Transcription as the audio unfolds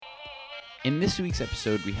In this week's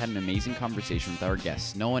episode, we had an amazing conversation with our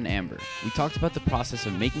guests, Noah and Amber. We talked about the process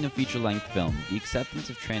of making a feature-length film, the acceptance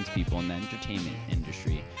of trans people in the entertainment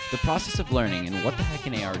industry, the process of learning, and what the heck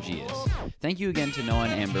an ARG is. Thank you again to Noah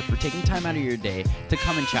and Amber for taking time out of your day to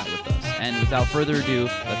come and chat with us. And without further ado,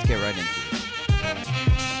 let's get right into it.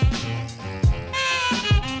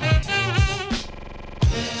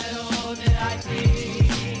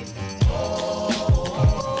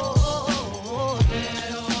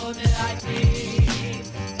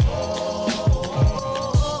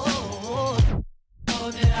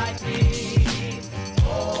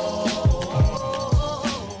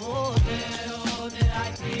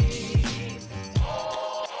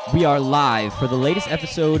 We are live for the latest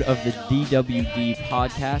episode of the DWD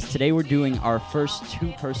podcast. Today we're doing our first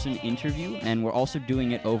two-person interview, and we're also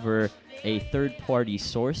doing it over a third-party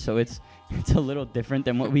source, so it's a little different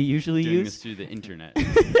than what we usually doing use. This through the internet.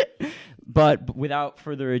 But without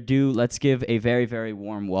further ado, let's give a very, very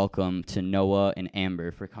warm welcome to Noah and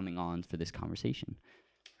Amber for coming on for this conversation.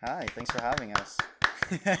 Hi, thanks for having us.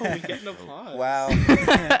 Oh, we get an applause. Wow.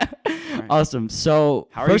 Awesome. So,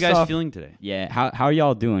 How are you first guys off, feeling today? Yeah, how are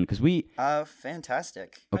y'all doing? Because we...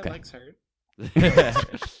 Fantastic. Okay. My legs hurt.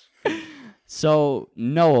 So,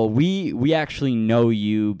 Noah, we actually know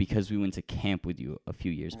you because we went to camp with you a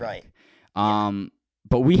few years back. Right.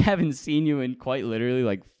 But we haven't seen you in quite literally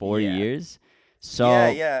like 4 Yeah. years. So,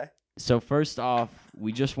 Yeah. So first off,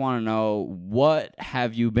 we just want to know, what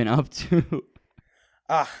have you been up to?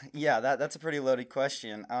 That's a pretty loaded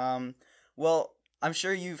question. Well, I'm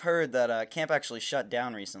sure you've heard that camp actually shut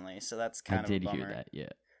down recently, so that's kind I of did a bummer. hear that, yeah.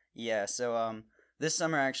 Yeah, so this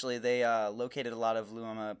summer actually they located a lot of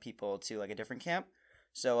Luoma people to like a different camp.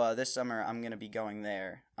 So this summer I'm going to be going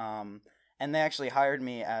there. And they actually hired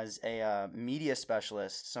me as a media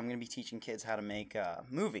specialist, so I'm going to be teaching kids how to make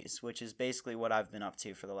movies, which is basically what I've been up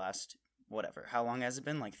to for the last, whatever, how long has it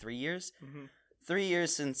been? Like 3 years? Mm-hmm. 3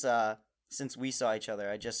 years since we saw each other.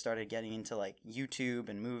 I just started getting into like YouTube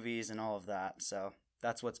and movies and all of that, so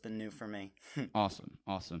that's what's been new for me. Awesome.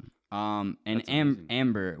 And That's amazing.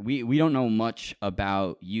 Amber, we don't know much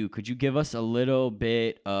about you. Could you give us a little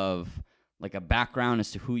bit of like a background as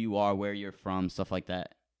to who you are, where you're from, stuff like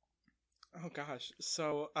that? Oh gosh.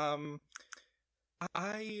 So,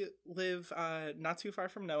 I live not too far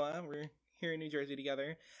from Noah. We're here in New Jersey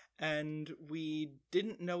together, and we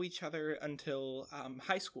didn't know each other until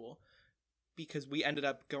high school because we ended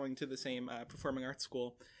up going to the same performing arts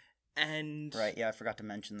school. And Right, yeah, I forgot to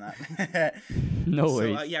mention that. No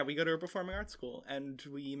worries. So, we go to a performing arts school, and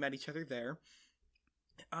we met each other there.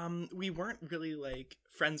 We weren't really like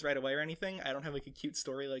friends right away or anything. I don't have like a cute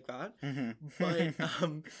story like that. Mhm.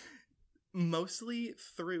 But mostly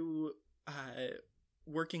through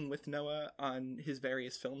working with Noah on his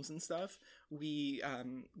various films and stuff, we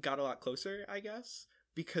got a lot closer, I guess,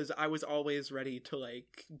 because I was always ready to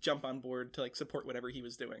like jump on board to like support whatever he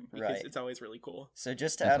was doing, because Right. it's always really cool. So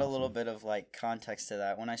just to That's add a little awesome. bit of like context to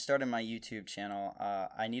that, when I started my YouTube channel,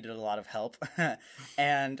 I needed a lot of help,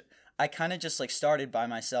 and I kind of just like started by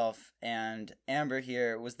myself. And Amber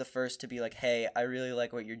here was the first to be like, "Hey, I really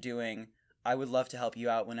like what you're doing. I would love to help you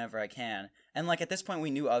out whenever I can." And like at this point, we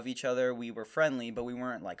knew of each other. We were friendly, but we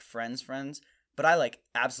weren't like friends. But I like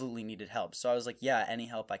absolutely needed help, so I was like, "Yeah, any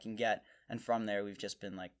help I can get." And from there, we've just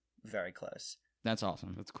been like very close. That's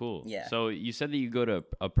awesome. That's cool. Yeah. So you said that you go to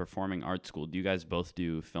a performing arts school. Do you guys both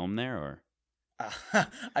do film there, or?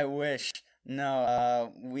 I wish.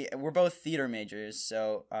 No, we're both theater majors,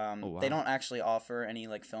 so wow. they don't actually offer any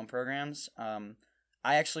like film programs.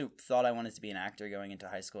 I actually thought I wanted to be an actor going into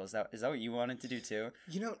high school. Is that what you wanted to do too?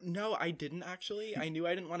 You know, no, I didn't actually. I knew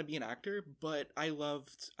I didn't want to be an actor, but I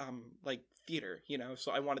loved like theater, you know,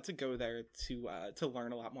 so I wanted to go there to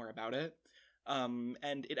learn a lot more about it.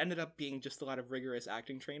 And it ended up being just a lot of rigorous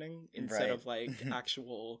acting training instead Right. of like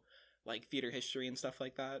actual like theater history and stuff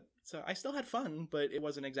like that. So I still had fun, but it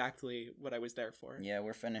wasn't exactly what I was there for. Yeah,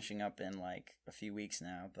 we're finishing up in like a few weeks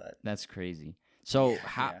now, but That's crazy. So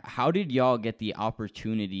Yeah. how did y'all get the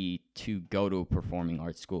opportunity to go to a performing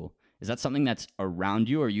arts school? Is that something that's around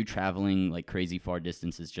you, or are you traveling like crazy far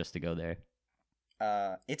distances just to go there?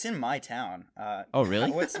 it's in my town. Oh,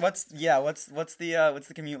 really? What's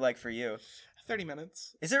the commute like for you? 30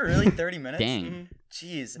 minutes. Is it really 30 minutes? Dang. Mhm.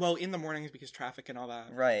 Jeez. Well, in the mornings because traffic and all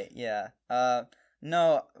that. Right, yeah.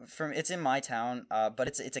 No, it's in my town, but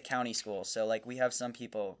it's a county school, so like we have some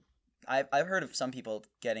people. I've heard of some people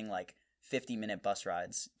getting like 50-minute bus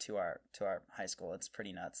rides to our high school. It's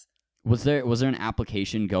pretty nuts. Was there an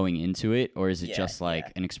application going into it, or is it Yeah, just like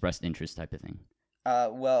yeah. an expressed interest type of thing?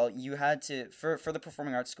 Well, you had to for the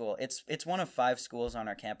performing arts school. It's one of 5 schools on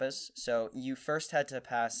our campus. So you first had to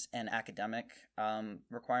pass an academic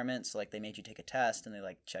requirement. So like they made you take a test and they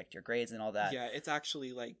like checked your grades and all that. Yeah, it's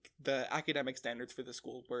actually like the academic standards for the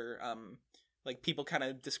school were like people kind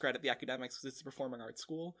of discredit the academics because it's a performing arts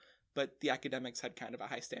school, but the academics had kind of a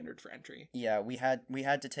high standard for entry. Yeah, we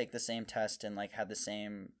had to take the same test and like had the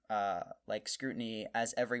same like scrutiny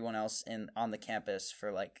as everyone else on the campus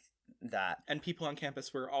for like that. And people on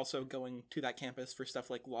campus were also going to that campus for stuff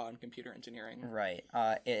like law and computer engineering. Right.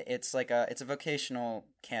 It's like it's a vocational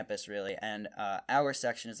campus really, and our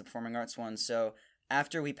section is the performing arts one. So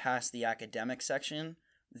after we passed the academic section,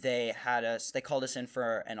 they called us in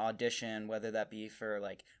for an audition, whether that be for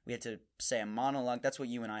like we had to say a monologue. That's what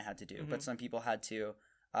you and I had to do. But some people had to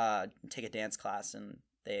take a dance class, and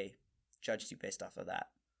they judged you based off of that.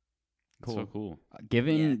 Cool. So cool.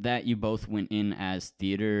 Given that you both went in as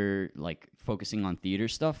theater, like focusing on theater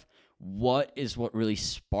stuff, what really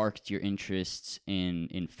sparked your interests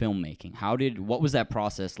in filmmaking? What was that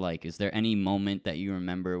process like? Is there any moment that you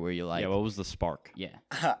remember where you're like, yeah, what was the spark? Yeah.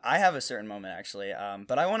 I have a certain moment actually,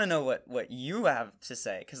 but I want to know what you have to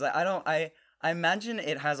say, because I imagine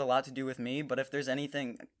it has a lot to do with me, but if there's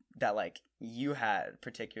anything that like you had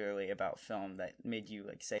particularly about film that made you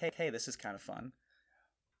like say, hey, this is kind of fun.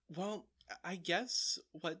 Well, I guess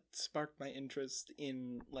what sparked my interest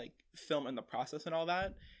in like film and the process and all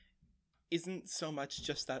that isn't so much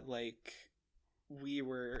just that like we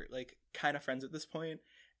were like kind of friends at this point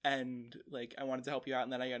and like I wanted to help you out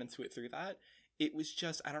and then I got into it through that. It was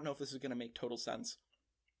just, I don't know if this is going to make total sense,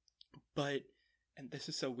 but, and this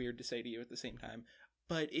is so weird to say to you at the same time,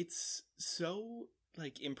 but it's so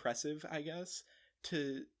like impressive, I guess,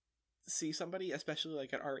 to see somebody, especially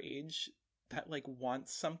like at our age, that like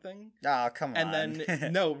wants something. Oh, come on. And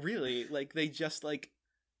then no, really, like they just like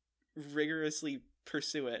rigorously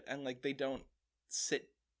pursue it and like they don't sit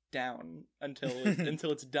down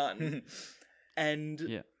until it's done. And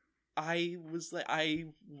yeah. I was like, I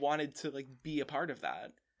wanted to like be a part of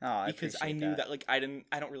that. Oh, because I knew that like I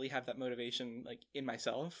don't really have that motivation like in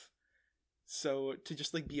myself. So to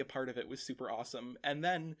just like be a part of it was super awesome. And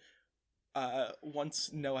then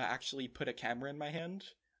once Noah actually put a camera in my hand,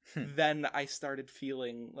 then I started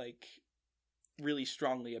feeling like really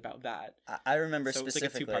strongly about that. I remember so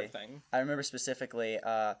specifically. It's like a 2-part thing. I remember specifically.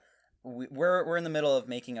 We're in the middle of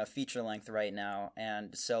making a feature length right now,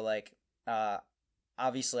 and so like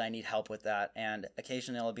obviously I need help with that. And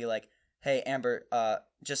occasionally I'll be like, "Hey Amber,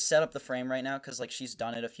 just set up the frame right now," because like she's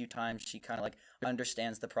done it a few times. She kind of like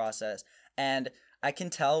understands the process, and I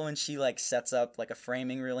can tell when she like sets up like a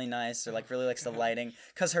framing really nice or like really likes the lighting,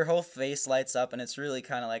 because her whole face lights up and it's really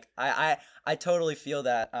kind of like I totally feel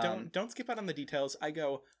that. Don't skip out on the details. I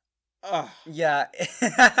go, ugh. Yeah,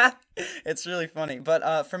 it's really funny.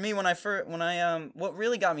 But for me, when I what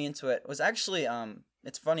really got me into it was actually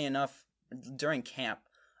it's funny enough, during camp,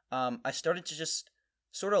 I started to just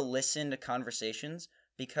sort of listen to conversations.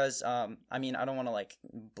 Because, I mean, I don't want to, like,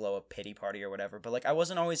 blow a pity party or whatever, but, like, I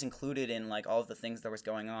wasn't always included in, like, all of the things that was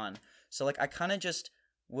going on. So, like, I kind of just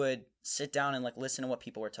would sit down and, like, listen to what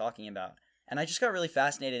people were talking about. And I just got really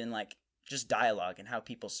fascinated in, like, just dialogue and how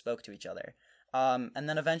people spoke to each other. And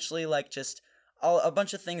then eventually, like, just a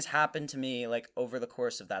bunch of things happened to me, like, over the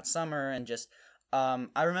course of that summer, and just...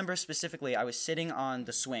 I remember specifically I was sitting on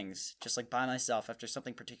the swings, just like by myself after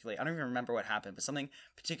something particularly, I don't even remember what happened, but something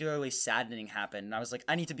particularly saddening happened. And I was like,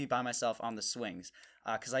 I need to be by myself on the swings,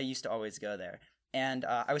 because I used to always go there. And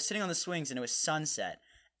I was sitting on the swings and it was sunset.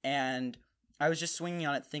 And I was just swinging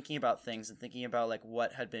on it, thinking about things and thinking about like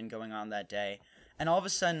what had been going on that day. And all of a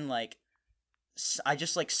sudden, like, I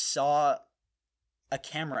just like saw a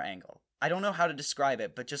camera angle. I don't know how to describe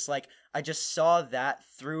it, but just like, I just saw that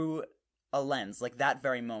through a lens, like that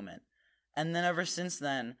very moment. And then ever since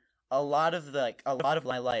then, a lot of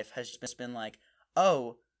my life has just been like,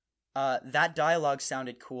 oh, that dialogue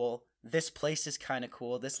sounded cool, this place is kind of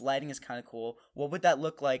cool, this lighting is kind of cool, what would that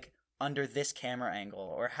look like under this camera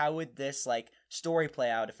angle, or how would this like story play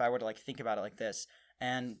out if I were to like think about it like this?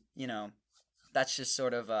 And you know, that's just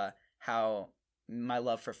sort of how my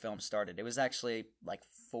love for film started. It was actually like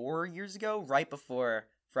 4 years ago, right before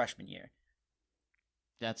freshman year.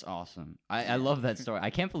 That's awesome. I love that story.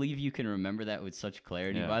 I can't believe you can remember that with such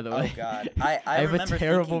clarity, Yeah. by the way. Oh, God. I have a remember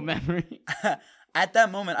terrible thinking, memory. At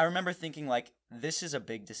that moment, I remember thinking, like, this is a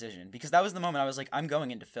big decision. Because that was the moment I was like, I'm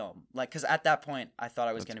going into film. Like, because at that point, I thought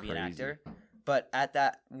I was going to be an actor. But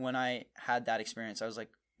when I had that experience, I was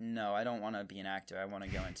like, no, I don't want to be an actor. I want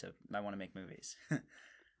to make movies.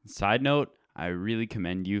 Side note, I really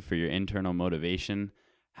commend you for your internal motivation.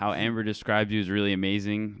 How Amber described you is really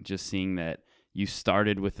amazing. Just seeing that you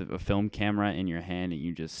started with a film camera in your hand and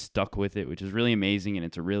you just stuck with it, which is really amazing, and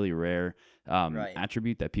it's a really rare Right.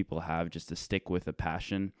 attribute that people have, just to stick with a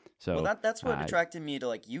passion. So Well, that's what uh, attracted me to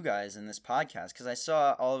like you guys in this podcast, because I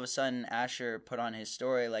saw all of a sudden Asher put on his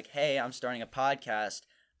story like, "Hey, I'm starting a podcast.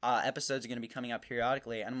 Episodes are going to be coming out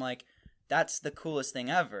periodically," and I'm like, "That's the coolest thing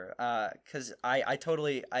ever." Because I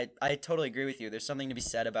totally agree with you. There's something to be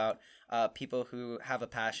said about people who have a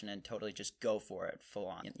passion and totally just go for it full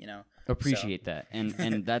on. You know. Appreciate that,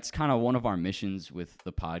 and that's kind of one of our missions with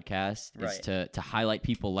the podcast is Right. to highlight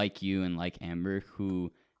people like you and like Amber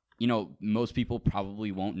who, you know, most people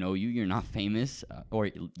probably won't know you. You're not famous, or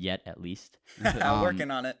yet at least. I'm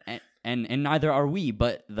working on it. And neither are we.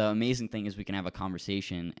 But the amazing thing is we can have a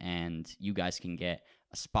conversation, and you guys can get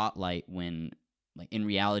a spotlight when, like, in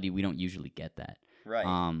reality, we don't usually get that. Right.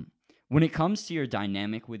 When it comes to your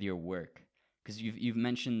dynamic with your work, because you've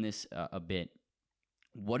mentioned this a bit.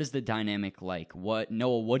 What is the dynamic like?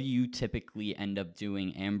 Noah? What do you typically end up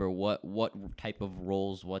doing? Amber, what type of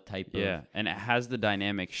roles? What type of and has the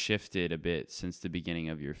dynamic shifted a bit since the beginning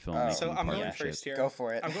of your Oh. filmmaking So I'm going partnership? first here. Go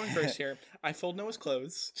for it. I'm going first here. I fold Noah's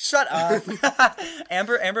clothes. Shut up.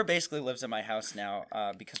 Amber basically lives in my house now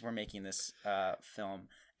because we're making this film.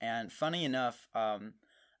 And funny enough,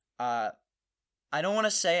 I don't want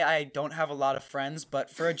to say I don't have a lot of friends, but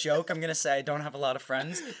for a joke, I'm going to say I don't have a lot of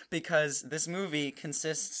friends because this movie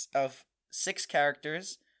consists of 6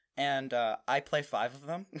 characters and I play 5 of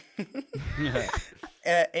them.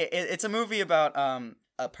 It's a movie about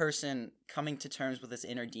a person coming to terms with his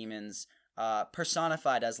inner demons,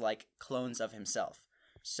 personified as like clones of himself.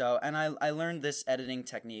 So, and I learned this editing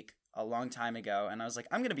technique a long time ago, and I was like,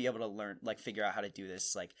 I'm gonna be able to figure out how to do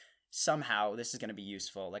this. Like, somehow this is gonna be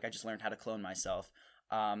useful. Like, I just learned how to clone myself.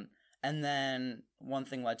 And then one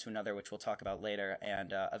thing led to another, which we'll talk about later,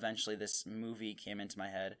 and eventually this movie came into my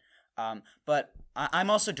head. But I'm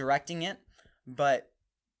also directing it, but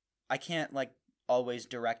I can't like always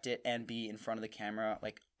direct it and be in front of the camera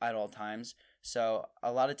like at all times. So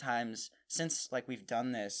a lot of times, since like we've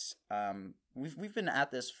done this, we've been at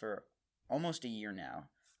this for almost a year now.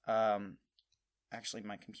 Actually,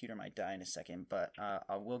 my computer might die in a second, but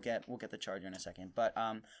we'll get the charger in a second. But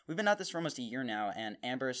we've been at this for almost a year now, and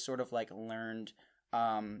Amber's sort of like learned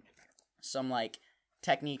some like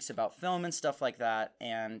techniques about film and stuff like that.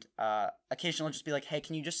 And occasionally I'll just be like, "Hey,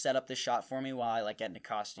 can you just set up this shot for me while I like get into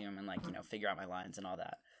costume and like figure out my lines and all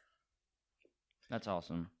that." That's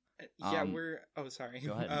awesome. Yeah, Um, we're. Oh, sorry.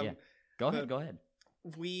 Go ahead. Yeah. Go ahead. Go ahead.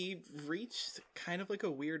 We've reached kind of like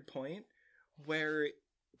a weird point where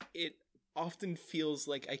it often feels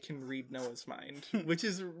like I can read Noah's mind, which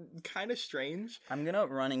is kind of strange. I'm gonna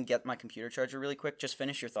run and get my computer charger really quick. Just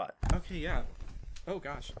finish your thought. Okay, yeah. Oh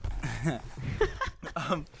gosh.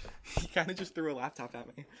 He kind of just threw a laptop at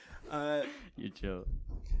me. You chill.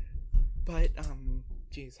 But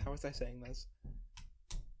geez, how was I saying this?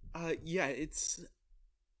 Yeah, it's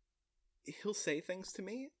he'll say things to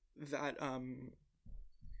me that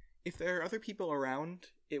if there are other people around,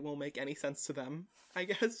 it won't make any sense to them, I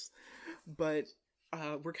guess. But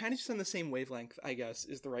we're kind of just on the same wavelength, I guess,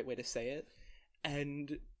 is the right way to say it.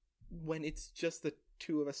 And when it's just the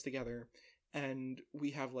two of us together and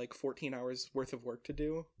we have like 14 hours worth of work to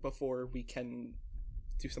do before we can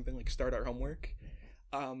do something like start our homework,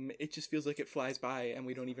 it just feels like it flies by and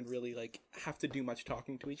we don't even really like have to do much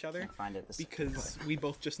talking to each other Can't find it. because we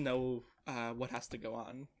both just know what has to go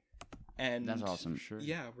on. And That's awesome. Sure.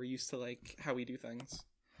 yeah, we're used to like how we do things.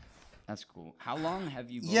 That's cool. How long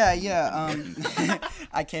have you? Both Yeah. been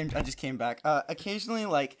working? I just came back. Occasionally,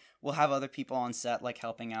 like we'll have other people on set, like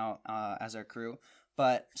helping out as our crew,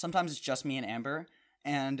 but sometimes it's just me and Amber.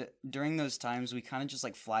 And during those times, we kind of just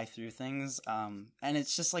like fly through things, and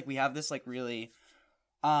it's just like we have this like really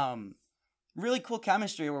cool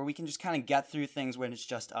chemistry where we can just kind of get through things when it's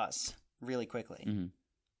just us really quickly. Mhm.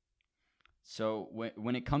 So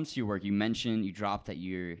when it comes to your work, you mentioned you dropped that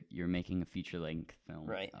you're making a feature length film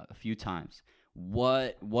Right. A few times.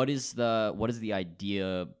 What is the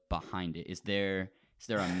idea behind it? Is there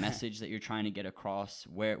a message that you're trying to get across?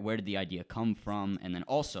 Where did the idea come from? And then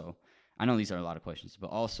also, I know these are a lot of questions, but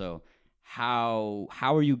also how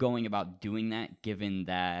are you going about doing that? Given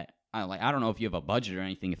that I don't know if you have a budget or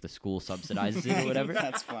anything, if the school subsidizes it or whatever.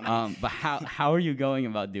 That's funny. But how are you going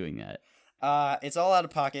about doing that? It's all out of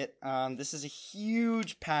pocket. This is a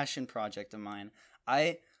huge passion project of mine.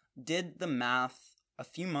 I did the math a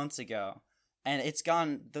few months ago, and it's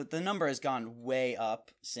gone. The number has gone way up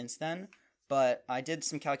since then. But I did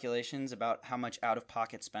some calculations about how much out of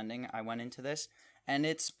pocket spending I went into this, and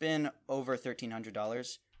it's been over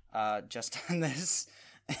 $1,300 just on this.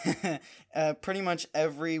 Pretty much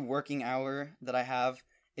every working hour that I have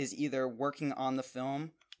is either working on the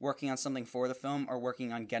film, working on something for the film, or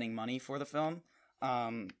working on getting money for the film.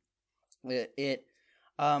 But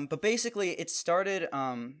basically, it started.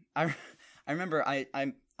 I remember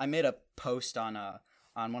I made a post on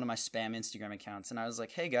one of my spam Instagram accounts, and I was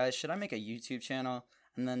like, "Hey guys, should I make a YouTube channel?"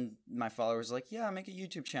 And then my followers were like, "Yeah, make a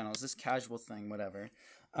YouTube channel. It's this casual thing, whatever."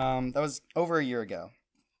 That was over a year ago,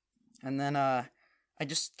 and then I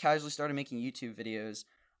just casually started making YouTube videos.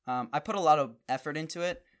 I put a lot of effort into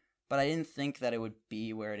it, but I didn't think that it would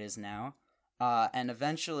be where it is now. And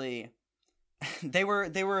eventually, they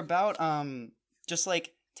were about just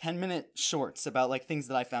like 10-minute shorts about like things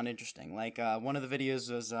that I found interesting. Like one of the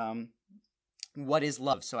videos was what is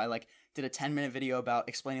love? So I like did a 10-minute video about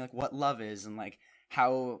explaining like what love is and like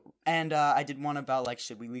how, and I did one about like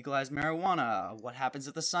should we legalize marijuana? What happens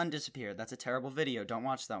if the sun disappeared? That's a terrible video. Don't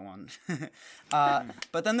watch that one.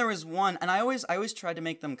 But then there was one, and I always tried to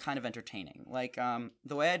make them kind of entertaining. Like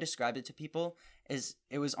the way I described it to people is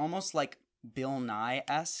it was almost like Bill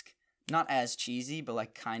Nye-esque. Not as cheesy, but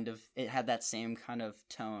like kind of, it had that same kind of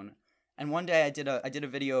tone. And one day I did a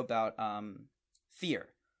video about fear,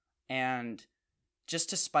 and just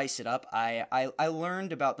to spice it up, I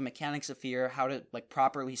learned about the mechanics of fear, how to like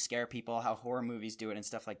properly scare people, how horror movies do it, and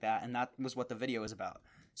stuff like that. And that was what the video was about.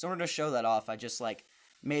 So in order to show that off, I just like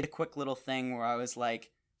made a quick little thing where I was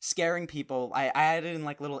like scaring people. I added in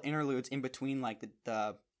like little interludes in between like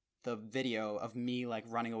the video of me like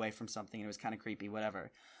running away from something. And it was kind of creepy,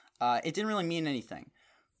 whatever. It didn't really mean anything,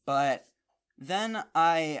 but then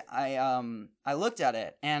I looked at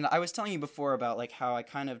it, and I was telling you before about like how I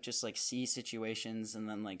kind of just like see situations and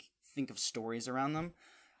then like think of stories around them.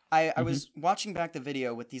 I was watching back the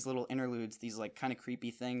video with these little interludes, these like kind of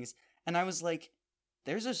creepy things, and I was like,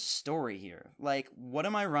 there's a story here. Like, what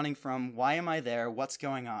am I running from? Why am I there? What's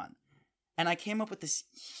going on? And I came up with this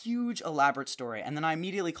huge elaborate story, and then I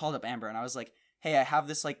immediately called up Amber, and I was like, hey, I have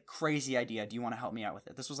this like crazy idea. Do you want to help me out with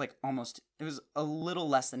it? This was like it was a little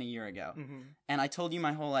less than a year ago. And I told you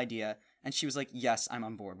my whole idea, and she was like, yes, I'm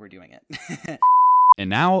on board. We're doing it. And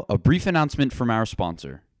now, a brief announcement from our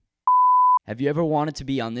sponsor. Have you ever wanted to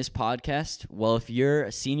be on this podcast? Well, if you're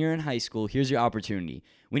a senior in high school, here's your opportunity.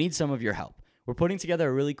 We need some of your help. We're putting together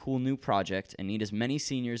a really cool new project and need as many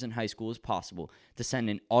seniors in high school as possible to send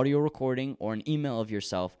an audio recording or an email of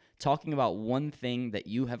yourself talking about one thing that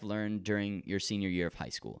you have learned during your senior year of high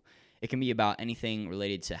school. It can be about anything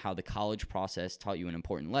related to how the college process taught you an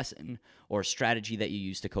important lesson or a strategy that you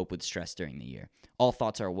use to cope with stress during the year. All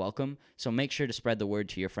thoughts are welcome, so make sure to spread the word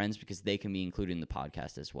to your friends because they can be included in the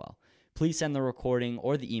podcast as well. Please send the recording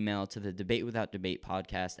or the email to the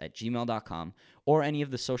debatewithoutdebatepodcast@gmail.com or any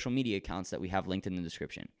of the social media accounts that we have linked in the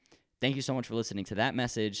description. Thank you so much for listening to that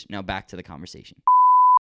message. Now back to the conversation.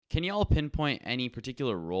 Can you all pinpoint any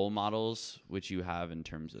particular role models which you have in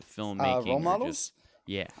terms of filmmaking? Role models?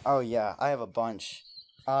 Yeah. Oh yeah, I have a bunch.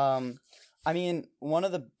 I mean, one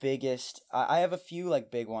of the biggest. I have a few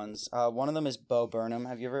like big ones. One of them is Bo Burnham.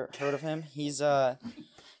 Have you ever heard of him? He's a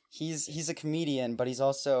comedian, but he's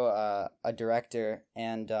also a director,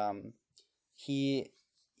 and he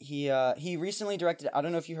recently directed. I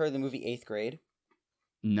don't know if you heard the movie 8th Grade.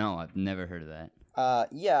 No, I've never heard of that.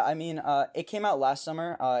 Yeah, I mean, it came out last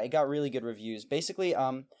summer. It got really good reviews. Basically,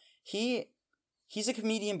 he's a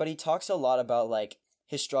comedian, but he talks a lot about like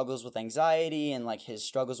his struggles with anxiety and like his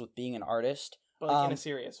struggles with being an artist. But like in a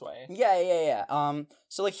serious way. Yeah.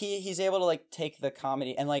 So like he's able to like take the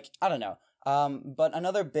comedy and like I don't know. But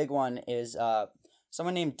another big one is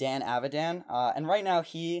someone named Dan Avidan. And right now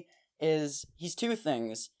he's two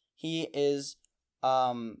things. He is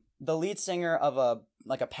the lead singer of a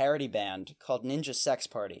parody band called Ninja Sex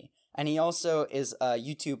Party, and he also is a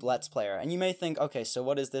YouTube Let's Player. And you may think, okay, so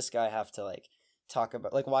what does this guy have to like talk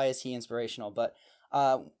about? Like, why is he inspirational? But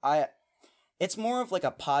it's more of like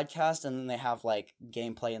a podcast, and then they have like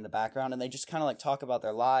gameplay in the background, and they just kind of like talk about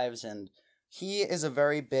their lives. And he is a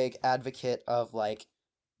very big advocate of like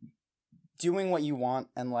doing what you want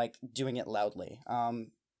and like doing it loudly.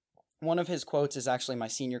 One of his quotes is actually my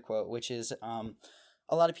senior quote, which is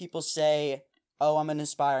a lot of people say, oh, I'm an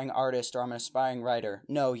aspiring artist or I'm an aspiring writer.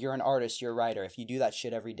 No, you're an artist, you're a writer. If you do that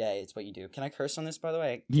shit every day, it's what you do. Can I curse on this, by the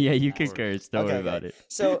way? Yeah, you can curse. Don't worry about it.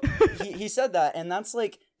 So he said that, and that's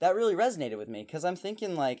like, that really resonated with me, because I'm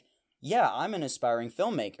thinking like, yeah, I'm an aspiring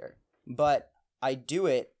filmmaker, but I do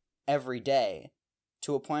it every day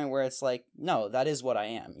to a point where it's like, no, that is what I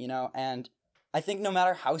am, you know? And I think no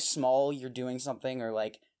matter how small you're doing something or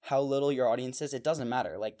like how little your audience is, it doesn't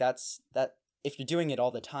matter. Like that if you're doing it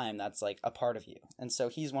all the time, that's like a part of you. And so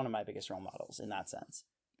he's one of my biggest role models in that sense.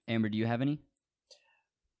 Amber, do you have any?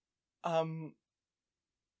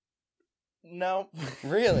 No.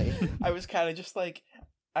 Really? I was kind of just like,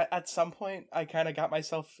 at some point, I kind of got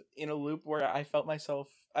myself in a loop where I felt myself,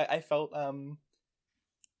 I felt,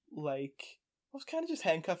 like, I was kind of just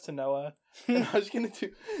handcuffed to Noah, and I was gonna do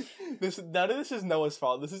this. None of this is Noah's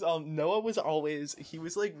fault. This is all, Noah was always, he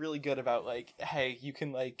was, like, really good about, like, hey, you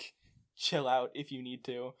can, like, chill out if you need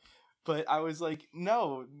to. But I was like,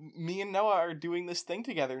 no, me and Noah are doing this thing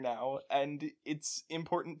together now, and it's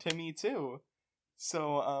important to me, too.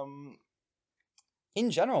 So,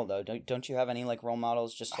 In general, though, don't you have any like role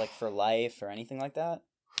models just like for life or anything like that?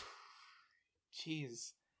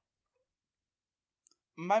 jeez.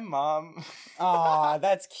 My mom. Aw,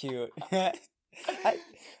 that's cute.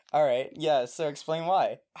 All right, yeah. So explain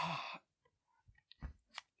why.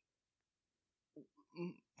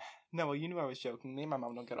 No, you knew I was joking. Me and my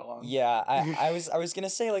mom don't get along. Yeah, I was gonna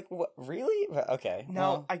say like, what? Really? Okay.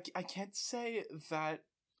 No, well, I can't say that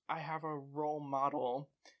I have a role model.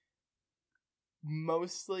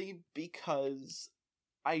 Mostly because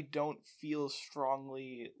I don't feel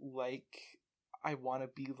strongly like I want to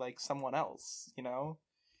be like someone else, you know?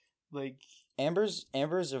 Like, Amber's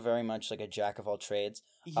are very much like a jack of all trades.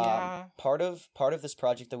 yeah. Part of this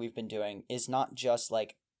project that we've been doing is not just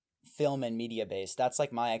like film and media based. That's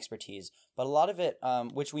like my expertise, but a lot of it,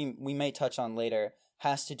 which we may touch on later,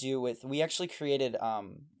 has to do with, we actually created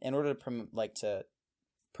in order to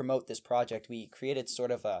promote this project, we created sort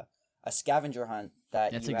of a scavenger hunt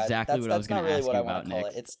that That's you had. exactly what I was That's not gonna really ask what you I want about to call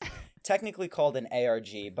next. it. It's technically called an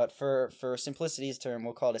ARG, but for simplicity's term,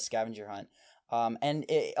 we'll call it a scavenger hunt. And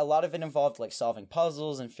a lot of it involved like solving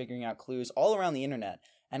puzzles and figuring out clues all around the internet.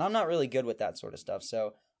 And I'm not really good with that sort of stuff.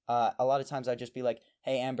 So a lot of times I'd just be like,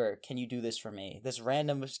 hey, Amber, can you do this for me? This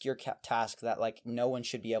random obscure task that like no one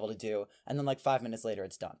should be able to do. And then like 5 minutes later,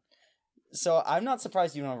 it's done. So I'm not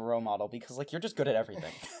surprised you don't have a role model because like you're just good at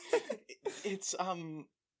everything.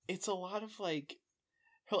 It's a lot of like,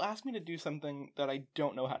 he'll ask me to do something that I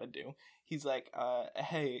don't know how to do. He's like,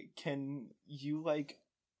 hey, can you like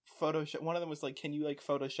Photoshop? One of them was like, can you like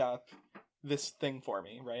Photoshop this thing for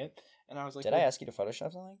me, right? And I was like, Did I ask you to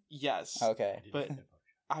Photoshop something? Yes. Okay. But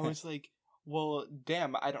I was like, well,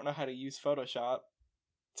 damn, I don't know how to use Photoshop.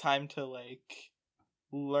 Time to like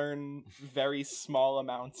learn very small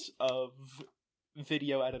amounts of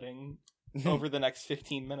video editing over the next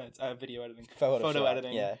 15 minutes. Video editing. Photo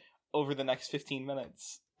editing. Yeah. Over the next 15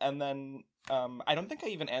 minutes. And then I don't think I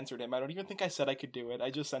even answered him. I don't even think I said I could do it. I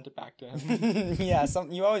just sent it back to him. Yeah,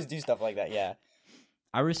 you always do stuff like that, yeah.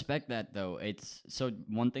 I respect that though. It's so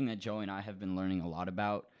one thing that Joey and I have been learning a lot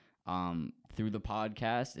about through the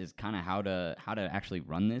podcast is kind of how to actually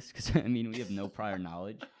run this, because I mean we have no prior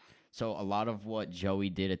knowledge. So a lot of what Joey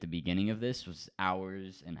did at the beginning of this was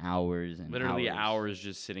hours and hours and Literally hours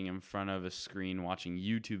just sitting in front of a screen watching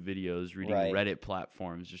YouTube videos, reading Right. Reddit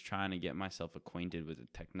platforms, just trying to get myself acquainted with the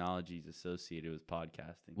technologies associated with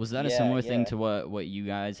podcasting. Was that a Yeah, similar thing yeah. to what you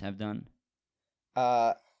guys have done?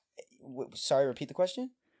 Sorry, repeat the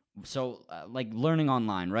question? So like learning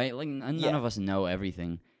online, right? Like none Yeah. of us know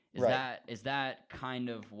everything. Right. Is that kind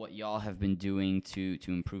of what y'all have been doing to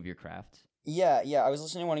improve your craft? Yeah. I was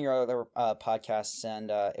listening to one of your other podcasts, and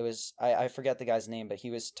it was I forget the guy's name, but he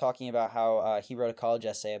was talking about how he wrote a college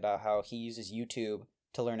essay about how he uses YouTube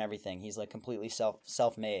to learn everything. He's like completely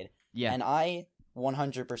self-made. Yeah. And I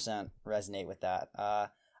 100% resonate with that.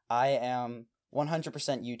 I am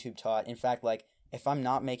 100% YouTube taught. In fact, like if I'm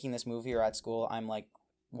not making this movie or at school, I'm like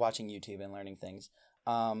watching YouTube and learning things.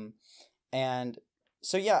 And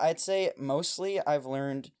so yeah, I'd say mostly I've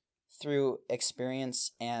learned through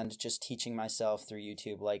experience and just teaching myself through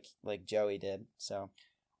YouTube like Joey did. So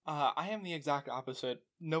I am the exact opposite.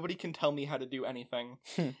 Nobody can tell me how to do anything.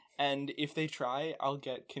 And if they try, I'll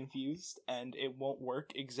get confused and it won't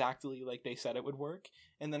work exactly like they said it would work.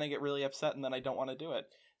 And then I get really upset and then I don't want to do it.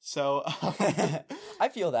 So I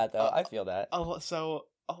feel that though. I feel that. So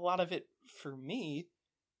a lot of it for me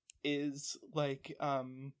is like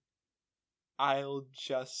I'll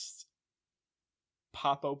just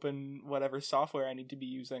pop open whatever software I need to be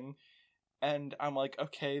using, and I'm like,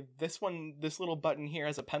 okay, this little button here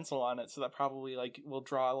has a pencil on it, so that probably like will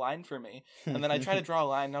draw a line for me. And then I try to draw a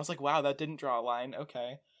line, and I was like, wow, that didn't draw a line.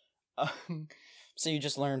 Okay. So you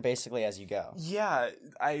just learn basically as you go. Yeah,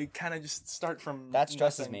 I kind of just start from That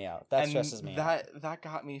stresses nothing. me out. That And stresses me out. That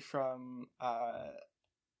got me from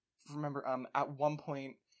remember at one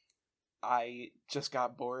point I just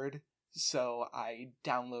got bored, so I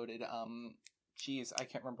downloaded I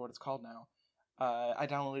can't remember what it's called now. I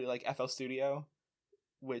downloaded like FL Studio,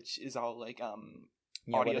 which is all like Yeah,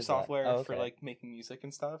 what audio is that? software Oh, for okay. like making music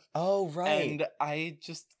and stuff. Oh, right. And I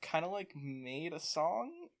just kind of like made a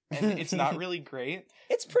song and it's not really great.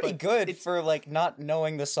 It's pretty But good it's- for like not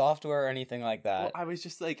knowing the software or anything like that. Well, I was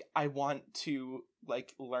just like, I want to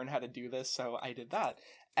like learn how to do this, so I did that.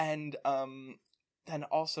 And then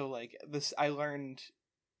also like this, I learned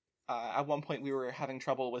at one point we were having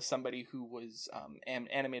trouble with somebody who was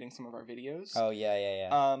animating some of our videos. Oh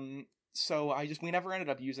yeah. So we never ended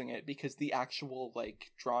up using it because the actual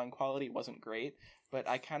like drawing quality wasn't great. But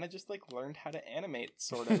I kind of just like learned how to animate,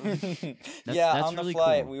 sort of. Yeah, that's on the really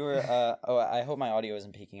fly, cool. we were. Oh, I hope my audio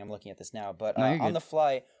isn't peaking. I'm looking at this now, but No, you're on good. the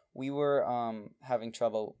fly, we were having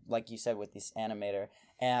trouble, like you said, with this animator,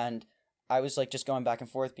 and I was like just going back and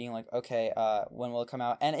forth, being like, okay, when will it come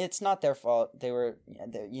out? And it's not their fault. They were,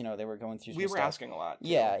 they were going through. We some were stuff. asking a lot. too.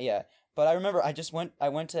 Yeah. But I remember I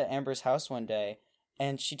went to Amber's house one day,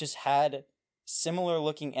 and she just had similar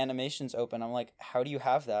looking animations open. I'm like, how do you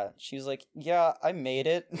have that? She's like, yeah, I made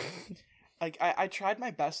it. Like I tried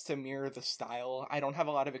my best to mirror the style. I don't have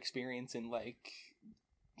a lot of experience in like,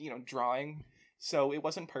 drawing, so it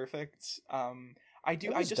wasn't perfect. I do.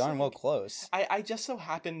 It I was just darn well close. I just so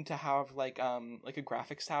happened to have like a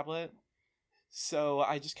graphics tablet, so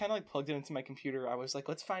I just kind of like plugged it into my computer. I was like,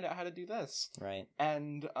 let's find out how to do this, Right.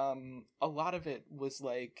 and a lot of it was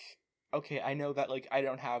like, okay, I know that like I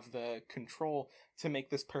don't have the control to make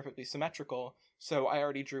this perfectly symmetrical, so I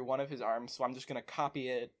already drew one of his arms, so I'm just gonna copy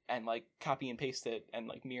it and like copy and paste it and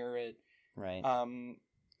like mirror it. Right.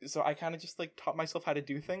 So I kind of just like taught myself how to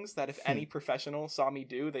do things that if any professional saw me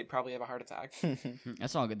do, they'd probably have a heart attack.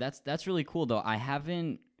 That's all good. That's really cool though. I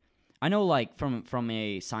know like from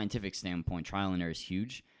a scientific standpoint, trial and error is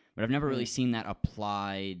huge, but I've never really seen that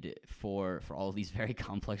applied for all of these very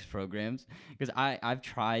complex programs. Because I've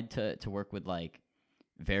tried to work with like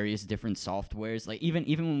various different softwares. Like even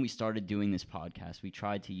when we started doing this podcast, we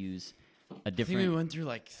tried to use a I think different. we went through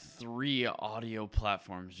like 3 audio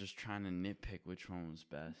platforms just trying to nitpick which one was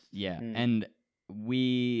best. Yeah, Mm. and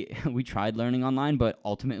we tried learning online, but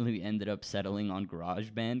ultimately we ended up settling on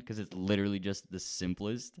GarageBand because it's literally just the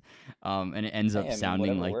simplest, and it ends Hey, up I mean, sounding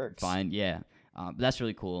whatever like works. fine. Yeah, but that's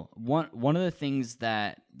really cool. One of the things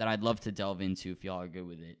that I'd love to delve into, if y'all are good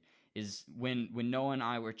with it, is when Noah and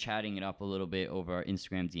I were chatting it up a little bit over our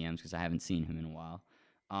Instagram DMs because I haven't seen him in a while.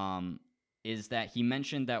 Is that he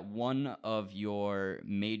mentioned that one of your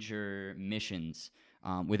major missions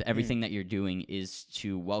with everything that you're doing is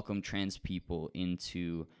to welcome trans people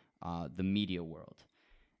into the media world.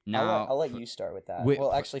 Now, I'll let you start with that. Wait,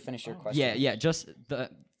 Well, actually, finish your question. yeah. Just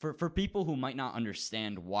for people who might not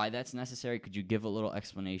understand why that's necessary, could you give a little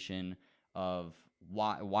explanation of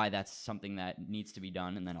why that's something that needs to be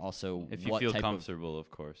done, and then also If you what feel type comfortable, of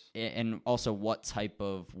course. and also what type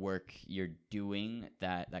of work you're doing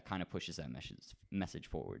that kind of pushes that message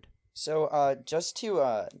forward. So, just to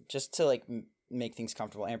like make things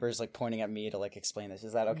comfortable, Amber's like pointing at me to like explain this.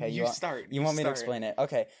 Is that okay? You start. You want me to start. explain it?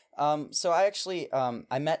 Okay. So I actually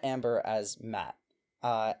I met Amber as Matt.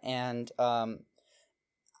 And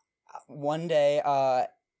one day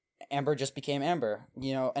Amber just became Amber.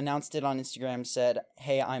 Announced it on Instagram, said,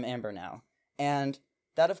 "Hey, I'm Amber now." And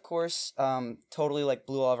that of course totally like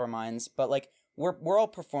blew all of our minds, but like we're all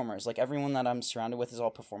performers. Like everyone that I'm surrounded with is all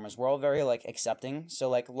performers. We're all very like accepting. So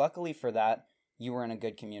like luckily for that, you were in a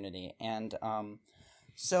good community. And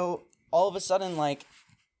so all of a sudden like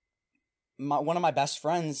one of my best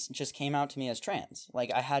friends just came out to me as trans.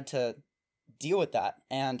 Like I had to deal with that.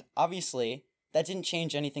 And obviously that didn't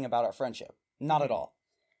change anything about our friendship. Not at all.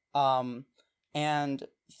 And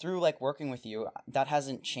through like working with you, that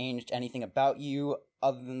hasn't changed anything about you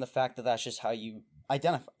other than the fact that that's just how you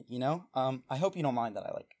identify, I hope you don't mind that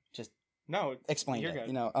I like just No, explained you're it,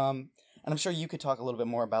 good. and I'm sure you could talk a little bit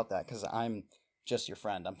more about that because I'm just your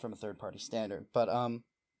friend. I'm from a third party standard, but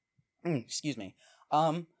excuse me.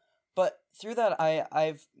 But through that,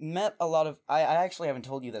 I've met a lot of. I actually haven't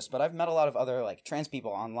told you this, but I've met a lot of other like trans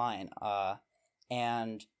people online.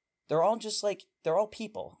 And they're all just like they're all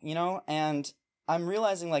people, And I'm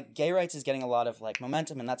realizing like gay rights is getting a lot of like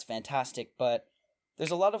momentum, and that's fantastic. But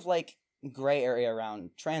there's a lot of like gray area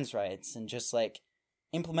around trans rights and just like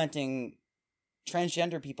implementing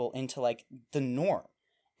transgender people into like the norm.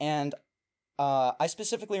 And I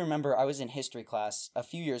specifically remember I was in history class a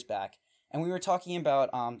few years back, and we were talking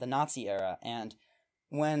about the Nazi era. And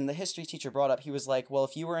when the history teacher brought up, he was like, well,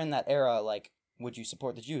 if you were in that era, like, would you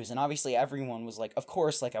support the Jews? And obviously everyone was like, of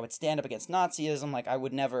course, like I would stand up against Nazism, like I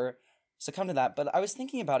would never succumb to that. But I was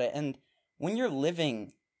thinking about it, and when you're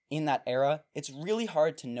living in that era, it's really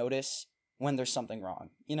hard to notice when there's something wrong.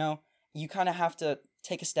 You kind of have to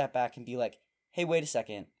take a step back and be like, hey, wait a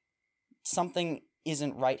second, something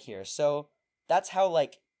isn't right here. So that's how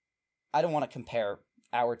like I don't want to compare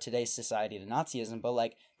our today's society to Nazism, but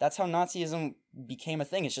like that's how Nazism became a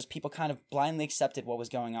thing. It's just people kind of blindly accepted what was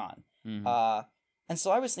going on. Mhm. And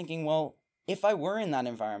so I was thinking, well, if I were in that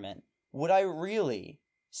environment, would I really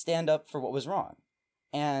stand up for what was wrong?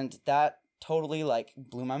 And that totally like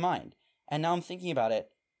blew my mind. And now I'm thinking about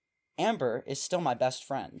it. Amber is still my best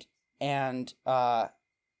friend, and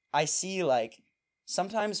I see like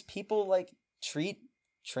sometimes people like treat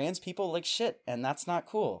trans people like shit, and that's not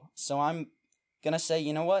cool. So I'm gonna say,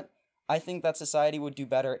 you know what? I think that society would do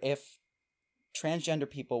better if transgender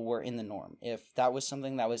people were in the norm, if that was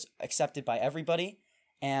something that was accepted by everybody.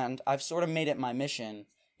 And I've sort of made it my mission,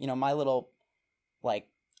 my little like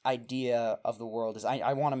idea of the world is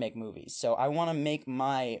I want to make movies. So I want to make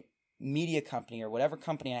my media company or whatever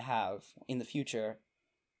company I have in the future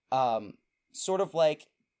sort of like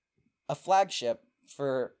a flagship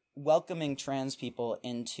for welcoming trans people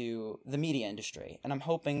into the media industry. And I'm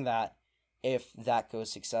hoping that if that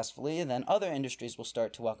goes successfully, then other industries will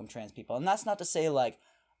start to welcome trans people. And that's not to say like,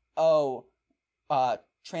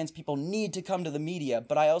 trans people need to come to the media,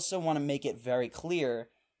 but I also want to make it very clear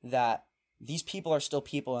that these people are still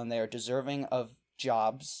people and they are deserving of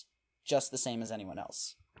jobs just the same as anyone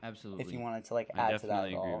else. Absolutely. If you wanted to like I add to that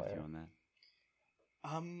definitely at agree all. with you on that.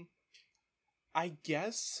 I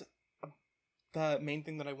guess the main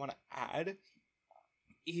thing that I want to add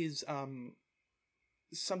is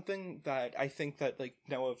something that I think that like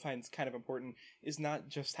Noah finds kind of important is not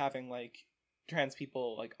just having like trans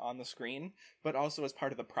people like on the screen, but also as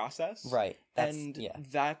part of the process. Right.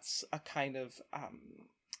 That's a kind of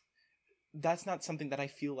that's not something that I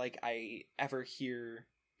feel like I ever hear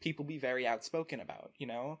people be very outspoken about,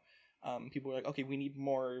 people are like, okay, we need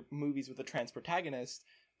more movies with a trans protagonist,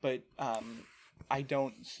 but I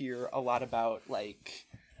don't hear a lot about like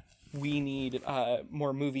we need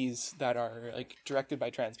more movies that are like directed by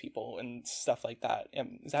trans people and stuff like that.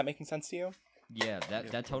 Is that making sense to you? Yeah,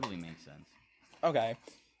 that totally makes sense. Okay,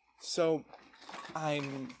 so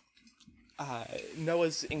I'm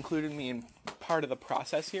Noah's included me in part of the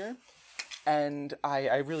process here, and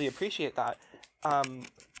I really appreciate that.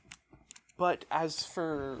 But as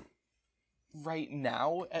for right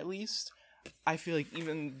now, at least, I feel like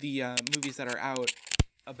even the movies that are out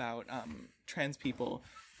about trans people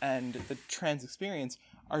and the trans experience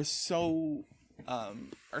are so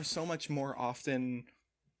much more often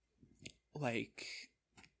like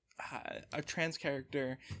a trans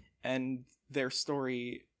character and their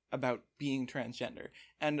story about being transgender.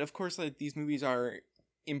 And of course, like these movies are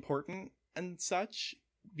important and such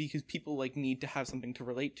because people like need to have something to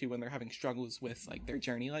relate to when they're having struggles with like their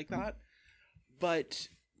journey like that. But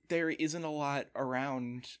there isn't a lot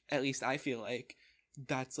around, at least I feel like,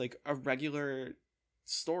 that's like a regular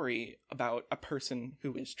story about a person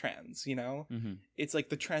who is trans, Mm-hmm. It's like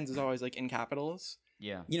the trans is always like in capitals.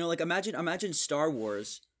 Yeah. Like imagine Star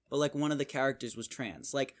Wars, but like one of the characters was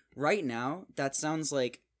trans. Like right now, that sounds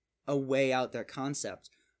like a way out there concept,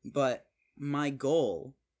 but my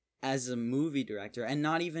goal as a movie director, and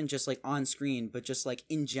not even just like on screen, but just like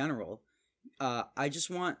in general, I just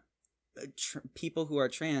want people who are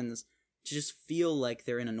trans to just feel like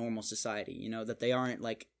they're in a normal society, that they aren't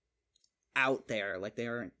like out there, like they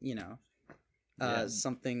aren't,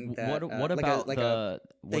 something that what about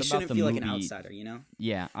they shouldn't feel like an outsider,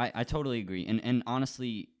 Yeah, I totally agree. And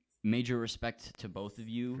honestly, major respect to both of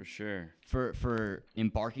you For sure. for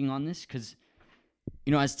embarking on this, because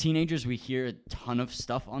as teenagers we hear a ton of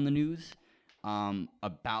stuff on the news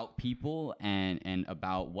about people and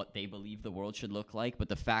about what they believe the world should look like, but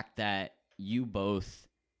the fact that you both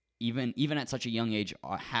even at such a young age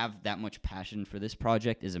have that much passion for this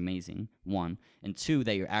project is amazing, one. And two,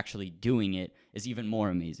 that you're actually doing it is even more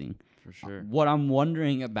amazing. For sure. What I'm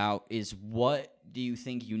wondering about is, what do you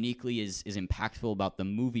think uniquely is impactful about the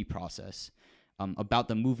movie process, about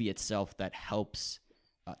the movie itself, that helps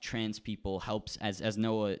trans people, helps, as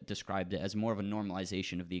Noah described it, as more of a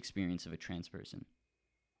normalization of the experience of a trans person?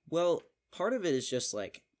 Well, part of it is just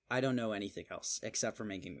like, I don't know anything else except for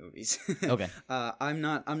making movies. Okay. I'm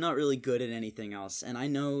not really good at anything else, and I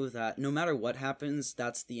know that no matter what happens,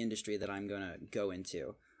 that's the industry that I'm gonna go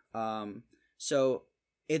into. So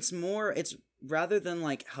it's rather than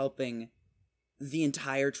like helping the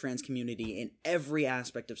entire trans community in every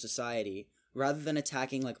aspect of society, rather than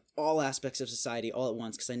attacking like all aspects of society all at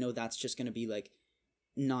once, because I know that's just gonna be like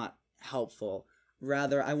not helpful.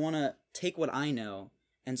 Rather, I want to take what I know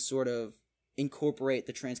and sort of incorporate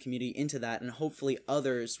the trans community into that, and hopefully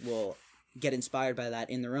others will get inspired by that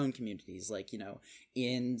in their own communities, like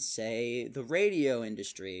in say the radio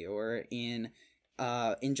industry or in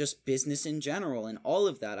in just business in general and all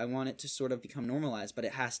of that. I want it to sort of become normalized, but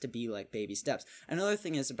it has to be like baby steps. Another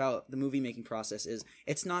thing is about the movie making process is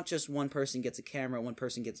it's not just one person gets a camera, one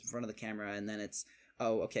person gets in front of the camera, and then it's,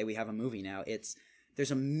 oh, okay, we have a movie now.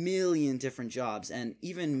 There's a million different jobs, and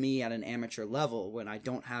even me at an amateur level, when I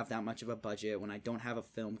don't have that much of a budget, when I don't have a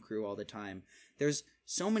film crew all the time, there's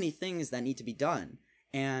so many things that need to be done.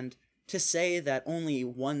 And to say that only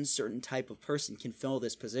one certain type of person can fill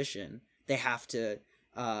this position, they have to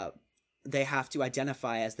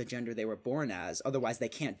identify as the gender they were born as, otherwise they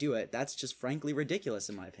can't do it. That's just frankly ridiculous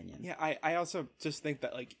in my opinion. Yeah, I also just think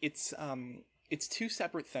that like it's two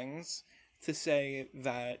separate things to say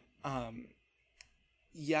that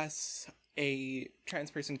yes, a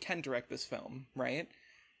trans person can direct this film, right?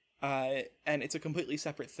 And it's a completely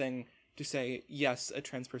separate thing to say yes, a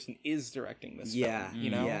trans person is directing this film. You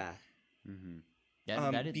know? Yeah.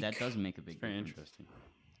 Mm-hmm. That does make a big Very difference. interesting.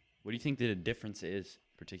 What do you think the difference is,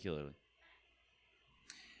 particularly?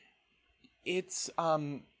 It's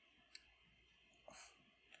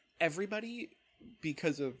everybody,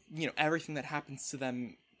 because of everything that happens to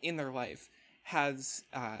them in their life, has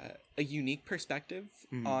a unique perspective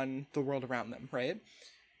on the world around them, right?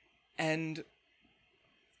 And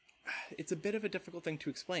it's a bit of a difficult thing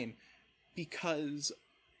to explain, because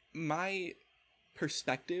my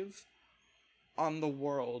perspective on the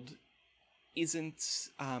world isn't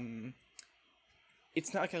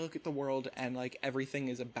it's not like I look at the world and like everything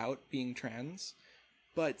is about being trans,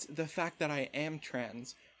 but the fact that I am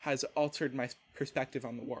trans has altered my perspective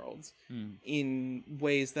on the world in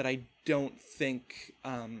ways that I don't think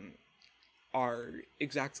are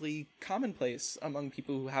exactly commonplace among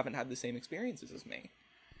people who haven't had the same experiences as me.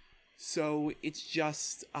 So it's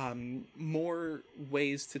just more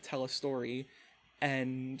ways to tell a story,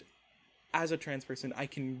 and as a trans person, I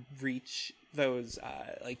can reach those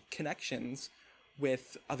like connections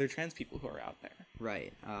with other trans people who are out there.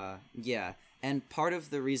 Right. Yeah. And part of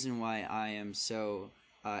the reason why I am so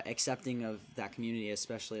accepting of that community,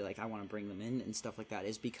 especially like I want to bring them in and stuff like that,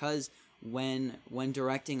 is because when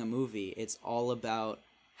directing a movie, it's all about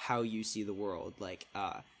how you see the world. Like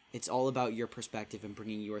it's all about your perspective and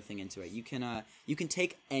bringing your thing into it. You can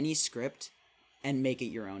take any script and make it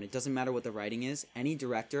your own. It doesn't matter what the writing is. Any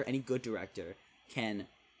director, any good director, can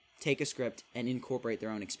take a script and incorporate their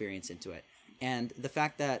own experience into it. And the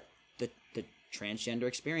fact that the transgender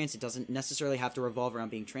experience, it doesn't necessarily have to revolve around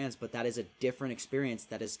being trans, but that is a different experience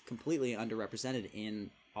that is completely underrepresented in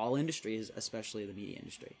all industries, especially the media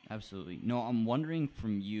industry. Absolutely. No, I'm wondering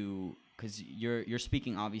from you, because you're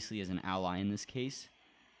speaking obviously as an ally in this case.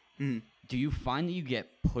 Do you find that you get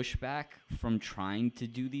pushback from trying to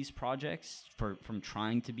do these projects, from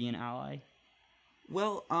trying to be an ally?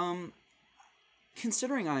 Well,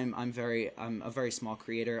 considering I'm a very small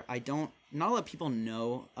creator, not a lot of people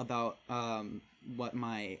know about what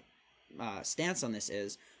my stance on this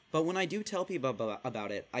is. But when I do tell people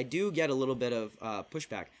about it, I do get a little bit of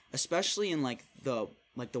pushback, especially in like the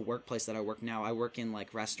workplace that I work now. I work in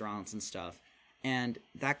like restaurants and stuff, and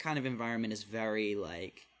that kind of environment is very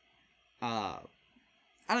like I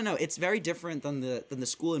don't know. It's very different than the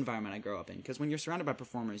school environment I grew up in. Because when you're surrounded by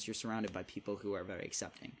performers, you're surrounded by people who are very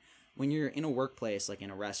accepting. When you're in a workplace, like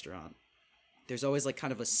in a restaurant, there's always like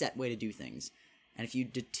kind of a set way to do things, and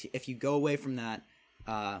if you go away from that,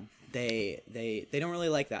 they don't really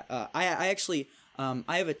like that. I actually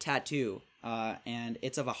I have a tattoo, and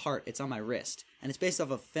it's of a heart. It's on my wrist, and it's based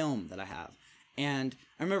off a film that I have. And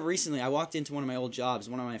I remember recently I walked into one of my old jobs.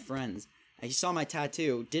 One of my friends, he saw my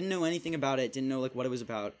tattoo, didn't know anything about it, didn't know like what it was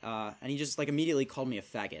about, and he just like immediately called me a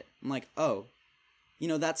faggot. I'm like, oh,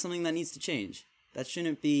 that's something that needs to change. That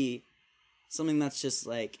shouldn't be something that's just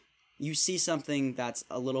like you see something that's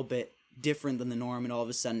a little bit different than the norm, and all of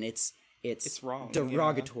a sudden it's wrong,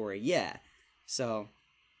 derogatory. Yeah. So.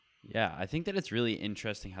 Yeah, I think that it's really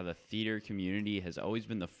interesting how the theater community has always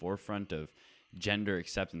been the forefront of gender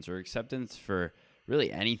acceptance, or acceptance for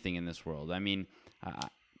really anything in this world. I mean,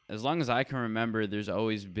 as long as I can remember, there's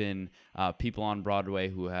always been people on Broadway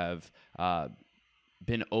who have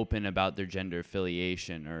been open about their gender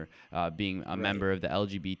affiliation, or being a member of the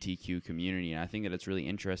LGBTQ community. And I think that it's really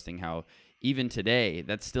interesting how even today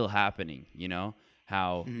that's still happening,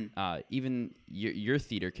 how even your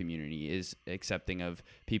theater community is accepting of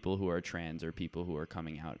people who are trans, or people who are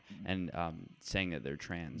coming out and saying that they're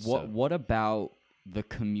trans. What about the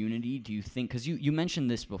community, do you think? Because you mentioned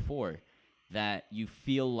this before, that you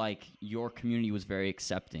feel like your community was very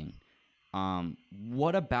accepting.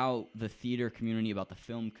 What about the theater community, about the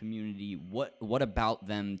film community? What about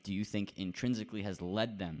them do you think intrinsically has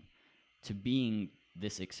led them to being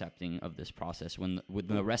this accepting of this process when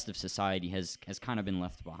the rest of society has kind of been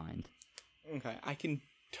left behind? Okay, I can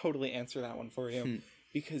totally answer that one for you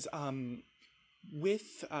because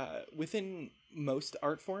within most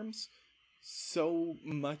art forms, so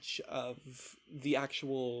much of the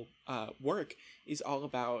actual work is all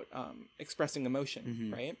about expressing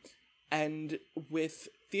emotion, right? And with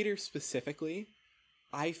theater specifically,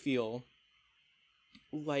 I feel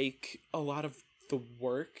like a lot of the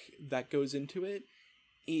work that goes into it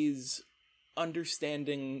is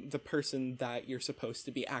understanding the person that you're supposed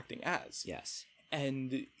to be acting as. Yes.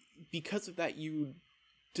 And because of that, you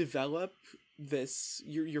develop this,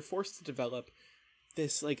 you're forced to develop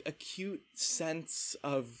this like acute sense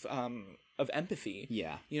of empathy.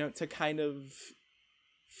 Yeah. You know, to kind of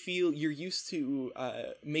feel, you're used to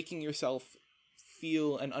making yourself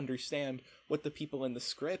feel and understand what the people in the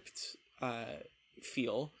script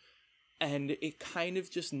feel, and it kind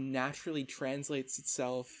of just naturally translates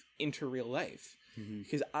itself into real life.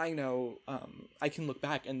 Because I know I can look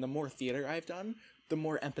back, and the more theater I've done, the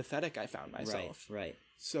more empathetic I found myself. Right.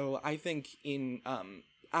 So I think in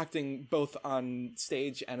acting both on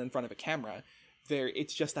stage and in front of a camera,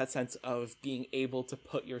 it's just that sense of being able to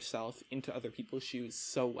put yourself into other people's shoes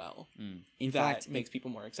so well. In that fact, makes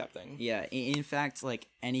people more accepting. Yeah, in fact, like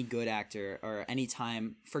any good actor or any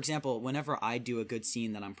time, for example, whenever I do a good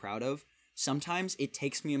scene that I'm proud of, sometimes it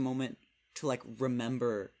takes me a moment to like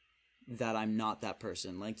remember that I'm not that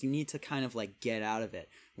person. Like you need to kind of like get out of it.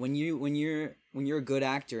 When you're a good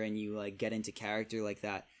actor and you like get into character like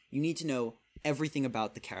that, you need to know everything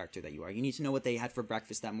about the character that you are. You need to know what they had for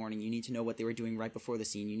breakfast that morning. You need to know what they were doing right before the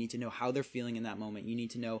scene. You need to know how they're feeling in that moment. You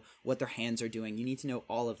need to know what their hands are doing. You need to know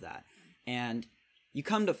all of that. And you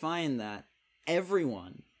come to find that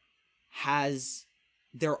everyone has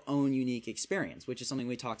their own unique experience, which is something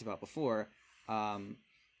we talked about before.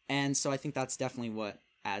 And so I think that's definitely what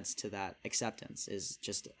adds to that acceptance, is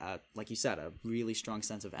just, like you said, a really strong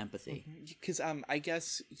sense of empathy. Because I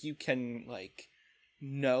guess you can like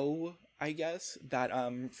know, I guess, that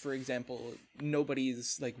for example,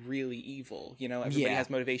 nobody's like really evil, you know, everybody has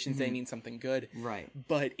motivations, they mean something good, Right.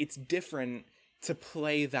 but it's different to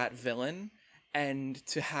play that villain and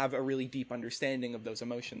to have a really deep understanding of those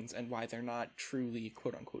emotions and why they're not truly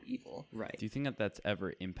quote unquote evil. Right. Do you think that that's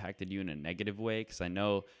ever impacted you in a negative way? Because I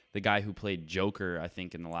know the guy who played Joker, I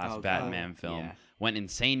think in the last Batman film, went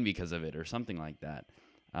insane because of it or something like that.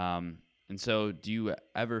 And so do you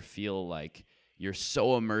ever feel like you're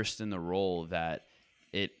so immersed in the role that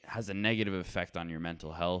it has a negative effect on your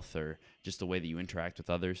mental health or just the way that you interact with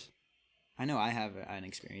others? I know I have an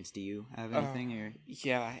experience. Do you have anything? Or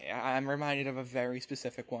Yeah, I'm reminded of a very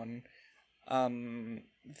specific one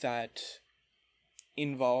that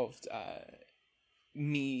involved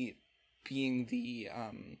me being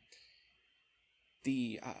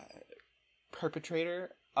the perpetrator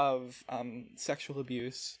of sexual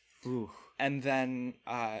abuse. Ooh. And then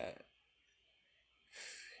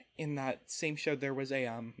in that same show there was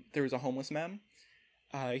a homeless man.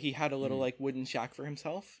 He had a little like wooden shack for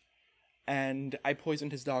himself, and I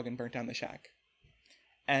poisoned his dog and burnt down the shack.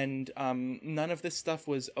 And none of this stuff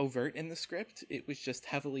was overt in the script. It was just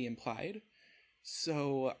heavily implied.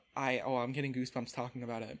 So I'm getting goosebumps talking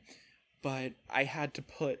about it. But I had to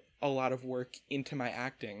put a lot of work into my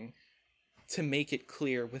acting to make it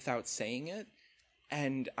clear without saying it.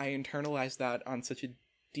 And I internalized that on such a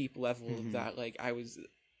deep level that like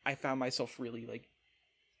I found myself really like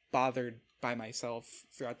bothered by myself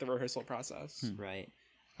throughout the rehearsal process. Right.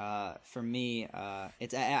 For me,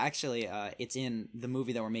 it's actually it's in the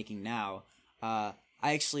movie that we're making now. I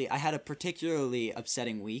had a particularly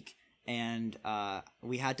upsetting week, and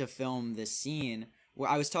we had to film this scene where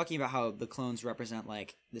I was talking about how the clones represent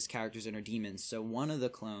like this character's inner demons. So one of the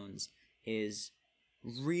clones is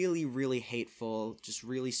really, really hateful, just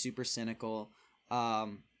really super cynical.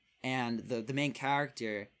 And the main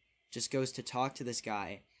character just goes to talk to this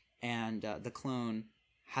guy, and the clone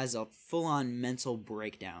has a full-on mental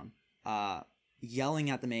breakdown, yelling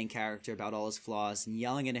at the main character about all his flaws and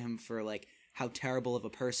yelling at him for like how terrible of a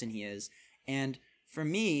person he is. And for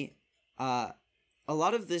me, a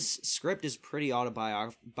lot of this script is pretty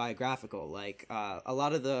autobiographical. Like a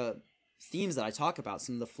lot of the themes that I talk about,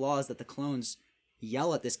 some of the flaws that the clones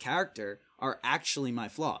yell at this character are actually my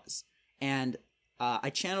flaws. And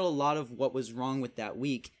I channeled a lot of what was wrong with that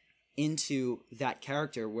week into that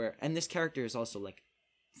character, and this character is also like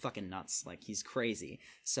fucking nuts, like he's crazy.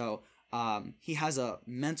 So he has a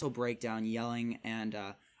mental breakdown yelling, and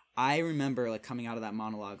I remember like coming out of that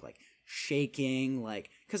monologue like shaking,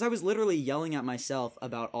 like because I was literally yelling at myself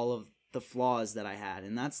about all of the flaws that I had,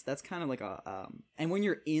 and that's kind of like a and when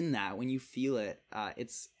you're in that, when you feel it,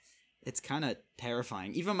 it's kind of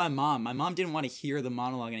terrifying. Even my mom didn't want to hear the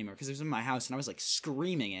monologue anymore because it was in my house and I was like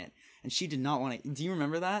screaming it, and she did not want to. Do you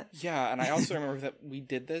remember that? Yeah, and I also remember that we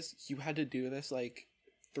did this. You had to do this like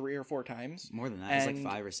 3 or 4 times. More than that, it was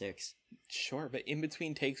like 5 or 6. Sure, but in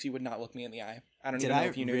between takes, you would not look me in the eye. I don't Did even know I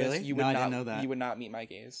if you knew really? this. You No, would I not didn't know that. You would not meet my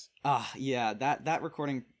gaze. Yeah, that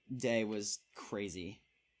recording day was crazy.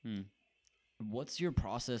 What's your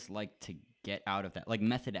process like to get out of that? Like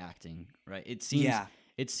method acting, right? It seems Yeah.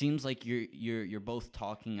 it seems like you're both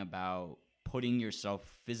talking about putting yourself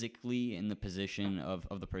physically in the position of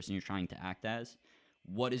the person you're trying to act as.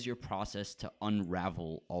 What is your process to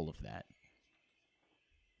unravel all of that?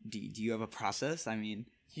 Do you have a process? I mean,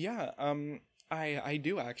 Yeah, I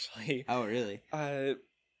do actually. oh really?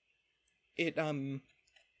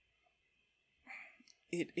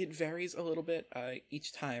 It varies a little bit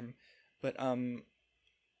each time, but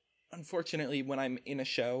unfortunately when I'm in a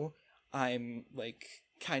show, I'm like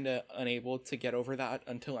kind of unable to get over that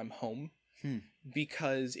until I'm home.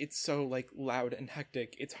 Because it's so like loud and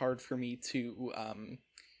hectic. It's hard for me to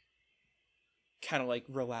kind of like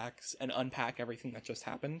relax and unpack everything that just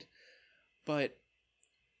happened. But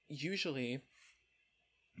usually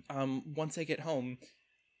once I get home,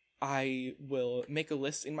 I will make a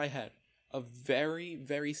list in my head of very,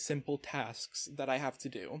 very simple tasks that I have to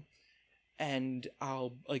do. And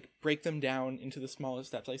I'll like break them down into the smallest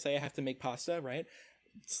steps. Like say I have to make pasta, right?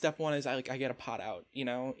 Step 1 is I get a pot out, you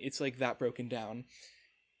know? It's like that broken down.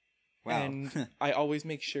 Wow. And I always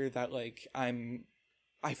make sure that like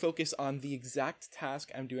I focus on the exact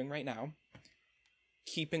task I'm doing right now,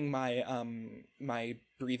 keeping my my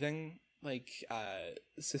breathing like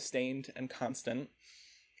sustained and constant.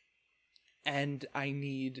 And I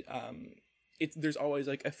need there's always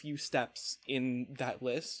like a few steps in that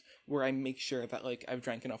list where I make sure that like I've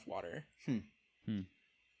drank enough water.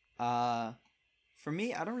 For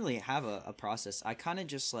me, I don't really have a process. I kind of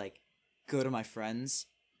just like go to my friends,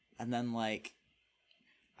 and then like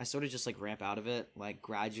I sort of just like ramp out of it. Like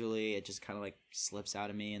gradually, it just kind of like slips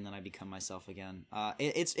out of me, and then I become myself again.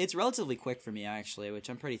 It's relatively quick for me actually, which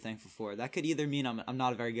I'm pretty thankful for. That could either mean I'm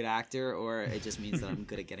not a very good actor, or it just means that I'm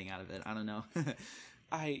good at getting out of it. I don't know.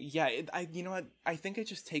 You know what? I think it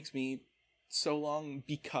just takes me so long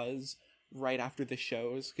because right after the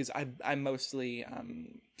shows, because I mostly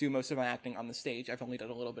do most of my acting on the stage. I've only done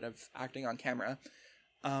a little bit of acting on camera.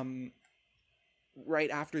 Right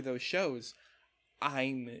after those shows,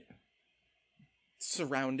 I'm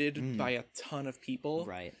surrounded by a ton of people.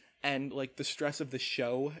 Right. And like the stress of the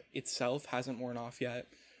show itself hasn't worn off yet.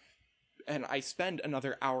 And I spend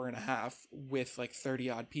another hour and a half with like 30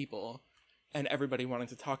 odd people, and everybody wanted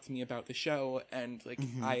to talk to me about the show. And like,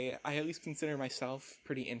 I at least consider myself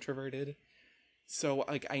pretty introverted. So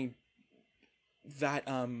like that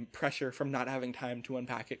pressure from not having time to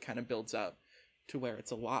unpack it kind of builds up to where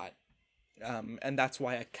it's a lot. And that's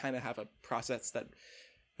why I kind of have a process that,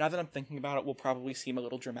 now that I'm thinking about it, will probably seem a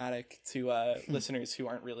little dramatic to listeners who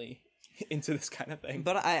aren't really into this kind of thing.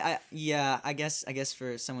 But I guess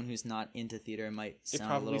for someone who's not into theater, it might sound a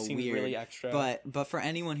probably little seems weird. really extra. But for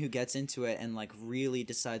anyone who gets into it and like really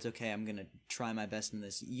decides, okay, I'm gonna try my best in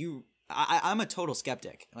this. I'm a total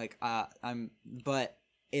skeptic. Like but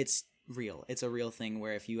it's real. It's a real thing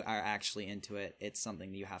where if you are actually into it, it's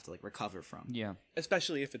something that you have to like recover from. Yeah.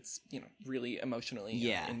 Especially if it's, really emotionally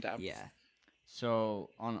in depth. Yeah. So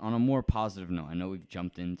on a more positive note, I know we've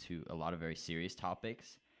jumped into a lot of very serious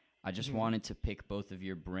topics. I just wanted to pick both of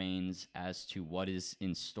your brains as to what is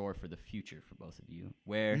in store for the future for both of you.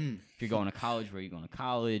 Where, if you're going to college, where are you going to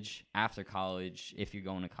college? After college, if you're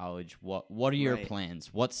going to college, what are your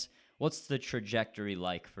plans? What's the trajectory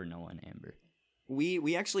like for Noah and Amber?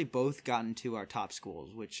 We actually both got into our top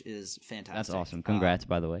schools, which is fantastic. That's awesome. Congrats,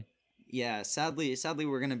 by the way. Yeah, sadly,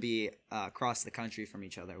 we're gonna be across the country from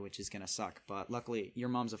each other, which is gonna suck. But luckily, your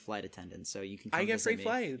mom's a flight attendant, so you can. Come I get visit free me.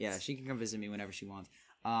 flights. Yeah, she can come visit me whenever she wants.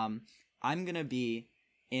 I'm gonna be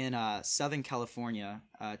in Southern California,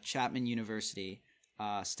 Chapman University,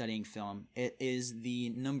 studying film. It is the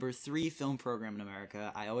number 3 film program in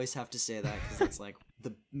America. I always have to say that because it's like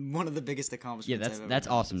one of the biggest accomplishments. Yeah, I've ever that's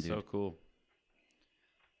done. awesome, dude. So cool.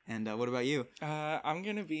 And what about you? I'm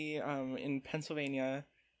going to be in Pennsylvania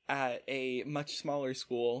at a much smaller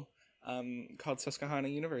school called Susquehanna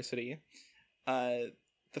University. The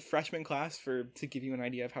freshman class, to give you an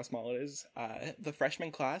idea of how small it is, the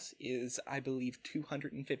freshman class is, I believe,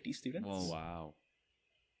 250 students. Whoa, wow.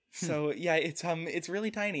 So yeah, it's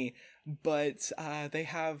really tiny, but they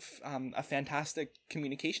have a fantastic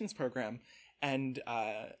communications program. And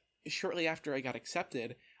shortly after I got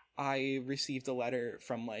accepted, I received a letter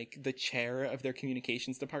from like the chair of their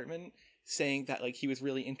communications department saying that like he was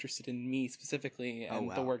really interested in me specifically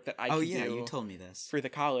and the work that I could do you told me this. for the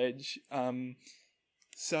college.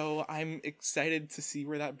 So I'm excited to see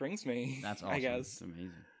where that brings me. That's awesome. I guess. It's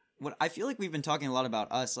amazing. What I feel like we've been talking a lot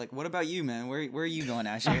about us. Like, what about you, man? Where are you going,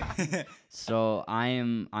 Asher? So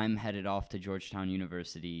I'm headed off to Georgetown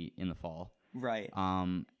University in the fall. Right.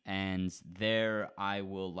 And there I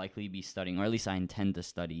will likely be studying, or at least I intend to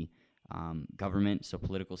study, government, so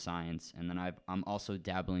political science, and then I'm also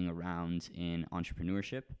dabbling around in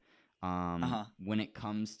entrepreneurship. When it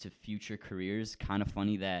comes to future careers, kind of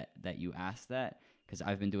funny that you asked that, because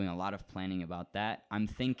I've been doing a lot of planning about that. I'm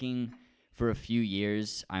thinking for a few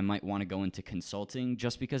years I might want to go into consulting,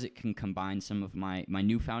 just because it can combine some of my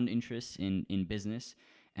newfound interests in business,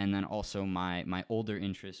 and then also my older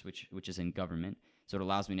interests, which is in government. So it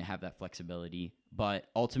allows me to have that flexibility. But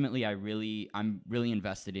ultimately, I'm really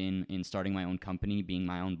invested in starting my own company, being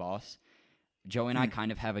my own boss. Joey and I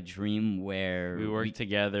kind of have a dream where We work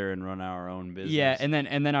together and run our own business. yeah, and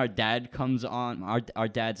then our dad comes on. Our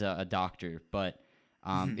dad's a doctor, but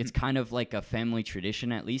it's kind of like a family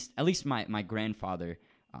tradition. At least my grandfather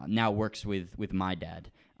now works with my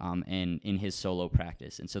dad and in his solo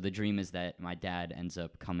practice. And so the dream is that my dad ends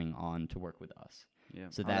up coming on to work with us. Yeah.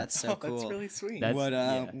 So that's so cool. That's really sweet.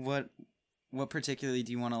 What particularly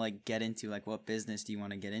do you want to like get into? Like, what business do you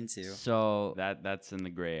want to get into? So That's in the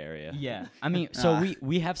gray area. yeah, I mean, so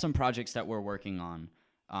we have some projects that we're working on.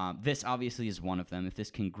 This obviously is one of them. If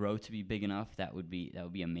this can grow to be big enough, that would be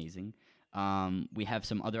amazing. We have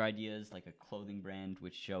some other ideas, like a clothing brand,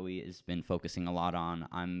 which Joey has been focusing a lot on.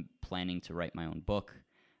 I'm planning to write my own book,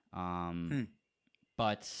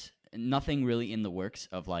 but nothing really in the works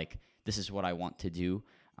of like, this is what I want to do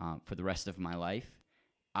for the rest of my life.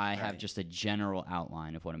 I have just a general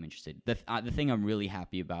outline of what I'm interested in. The thing I'm really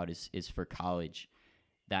happy about is for college,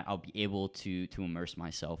 that I'll be able to immerse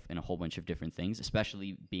myself in a whole bunch of different things,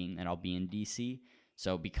 especially being that I'll be in DC.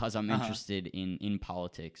 So because I'm interested in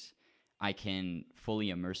politics, I can fully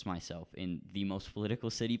immerse myself in the most political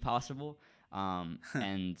city possible.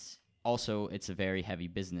 And also, it's a very heavy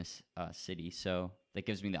business city, so that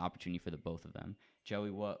gives me the opportunity for the both of them.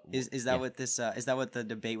 Joey, what is that? What this is that? What the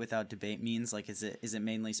debate without debate means? Like, is it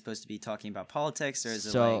mainly supposed to be talking about politics, or is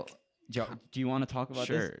it like? Joe, do you want to talk about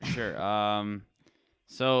this? Sure.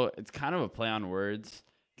 So it's kind of a play on words,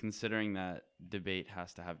 considering that debate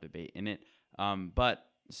has to have debate in it. But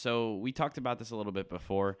so we talked about this a little bit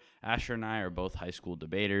before. Asher and I are both high school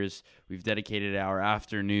debaters. We've dedicated our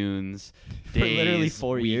afternoons, For days, literally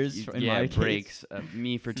 4 years. In my case. breaks.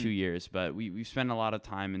 Me for 2 years, but we've spent a lot of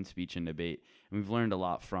time in speech and debate, and we've learned a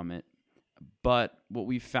lot from it. But what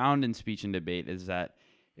we found in speech and debate is that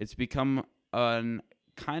it's become a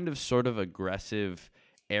kind of sort of aggressive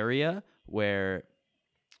area where,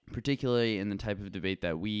 particularly in the type of debate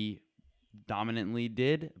that we predominantly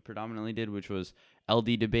did, which was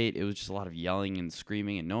LD debate, it was just a lot of yelling and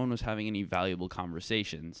screaming, and no one was having any valuable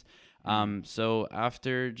conversations. So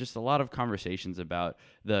after just a lot of conversations about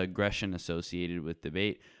the aggression associated with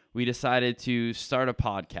debate, we decided to start a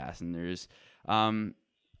podcast, and there's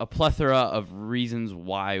a plethora of reasons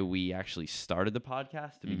why we actually started the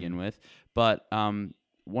podcast to begin with. But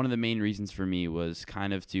one of the main reasons for me was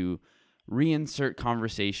kind of to reinsert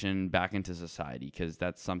conversation back into society, because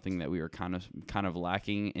that's something that we were kind of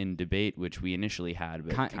lacking in debate, which we initially had.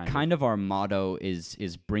 But kind of our motto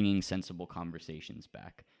is bringing sensible conversations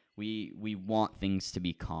back. We want things to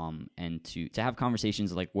be calm and to have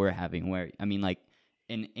conversations like we're having. Where I mean, like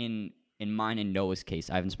in mine and Noah's case,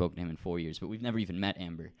 I haven't spoken to him in 4 years, but we've never even met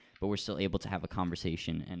Amber. But we're still able to have a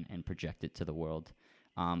conversation and project it to the world.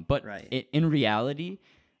 But in reality,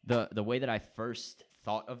 the way that I first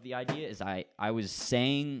thought of the idea is I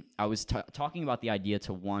was talking about the idea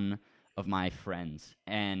to one of my friends,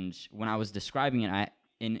 and when I was describing it,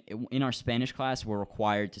 in our Spanish class, we're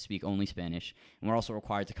required to speak only Spanish, and we're also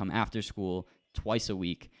required to come after school twice a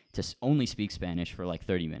week to only speak Spanish for like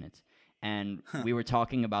 30 minutes. And we were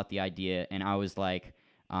talking about the idea, and I was like,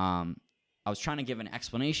 I was trying to give an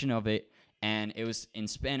explanation of it, and it was in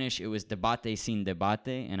Spanish. It was debate sin debate,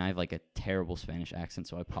 and I have like a terrible Spanish accent,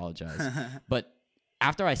 so I apologize. But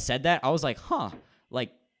after I said that, I was like,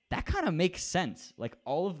 like that kind of makes sense. Like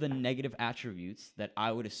all of the negative attributes that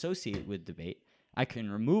I would associate with debate, I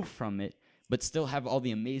can remove from it, but still have all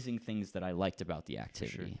the amazing things that I liked about the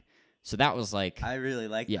activity. Sure. So that was like, I really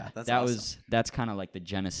like that. That's that awesome. That's kind of like the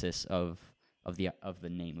genesis of the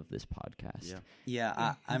name of this podcast.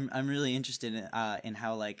 I'm really interested in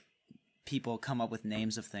how like people come up with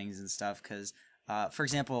names of things and stuff, because For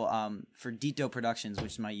example, for Dito Productions,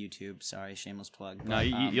 which is my YouTube. Sorry, shameless plug. No, but,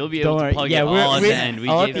 you'll be Don't able worry. to plug Yeah, it all at we're the end.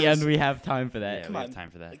 all at gave the us- end. We have time for that. Yeah, Come we have on.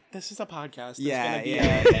 time for that. Like, this is a podcast. There's Yeah, gonna be yeah,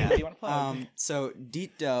 a thing. yeah. What do you want to plug? So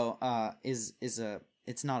Dito is a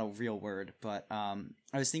it's not a real word, but I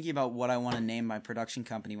was thinking about what I want to name my production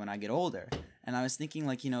company when I get older. And I was thinking,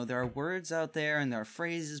 like, there are words out there and there are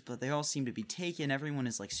phrases, but they all seem to be taken. Everyone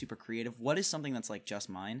is, like, super creative. What is something that's, like, just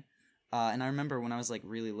mine? And I remember when I was, like,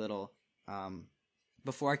 really little,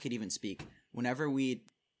 before I could even speak, whenever we'd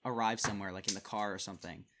arrive somewhere, like in the car or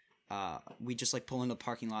something, we just, like, pull into the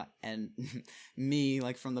parking lot, and me,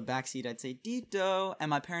 like, from the backseat, I'd say, Dito, and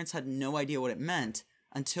my parents had no idea what it meant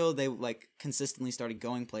until they, like, consistently started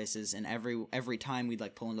going places, and every time we'd,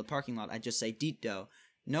 like, pull into the parking lot, I'd just say, Dito.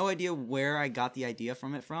 No idea where I got the idea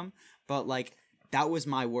from, but, like, that was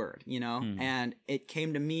my word, and it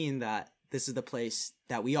came to mean that this is the place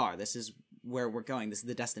that we are. This is where we're going. This is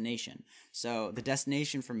the destination. So the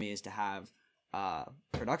destination for me is to have a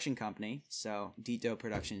production company, so Dito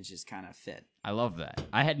Productions just kind of fit. I love that.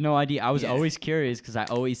 I had no idea. I was Yeah. always curious because I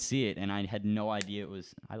always see it, and I had no idea it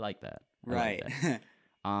was. I like that. I like Right. that.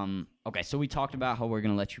 Okay, so we talked about how we're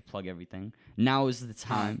gonna let you plug everything. Now is the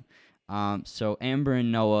time. So Amber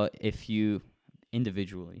and Noah, if you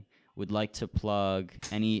individually would like to plug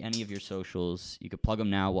any of your socials, you could plug them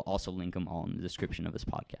now. We'll also link them all in the description of this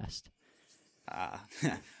podcast.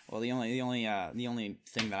 Well, the only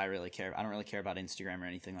thing that I don't really care about Instagram or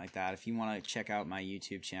anything like that. If you want to check out my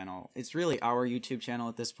YouTube channel, it's really our YouTube channel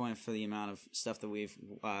at this point for the amount of stuff that we've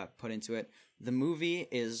put into it. The movie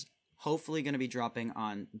is hopefully going to be dropping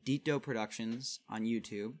on Dito Productions on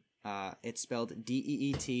YouTube. It's spelled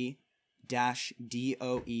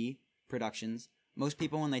DEET-DOE Productions. Most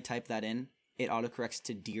people, when they type that in, it autocorrects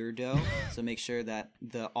to Deerdo, so make sure that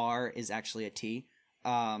the R is actually a T.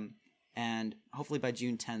 And hopefully by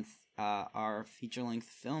June 10th, our feature-length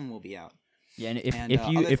film will be out. Yeah, and if And, if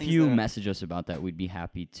other you things you that are- message us about that, we'd be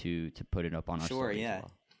happy to put it up on our Sure, story yeah. as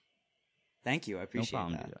well. Thank you, I No appreciate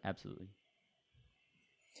problem, that. dude. Absolutely.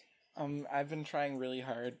 I've been trying really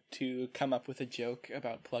hard to come up with a joke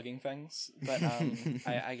about plugging things, but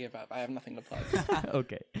I gave up. I have nothing to plug.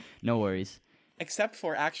 Okay, no worries. Except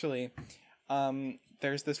for, actually,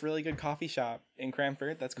 there's this really good coffee shop in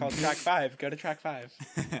Cranford that's called Track 5. Go to Track 5.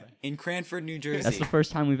 In Cranford, New Jersey. That's the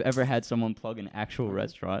first time we've ever had someone plug an actual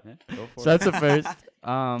restaurant. Go for So that's the first.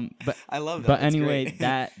 But I love that. but That's anyway, great.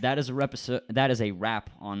 that is a wrap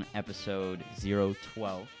on episode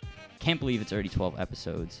 012. Can't believe it's already 12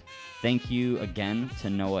 episodes. Thank you again to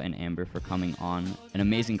Noah and Amber for coming on. An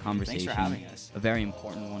amazing conversation. Thanks for having us. A very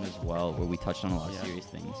important one as well, where we touched on a lot of serious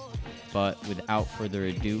things. But without further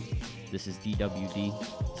ado, this is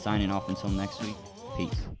DWD signing off until next week.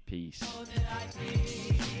 Peace. Peace.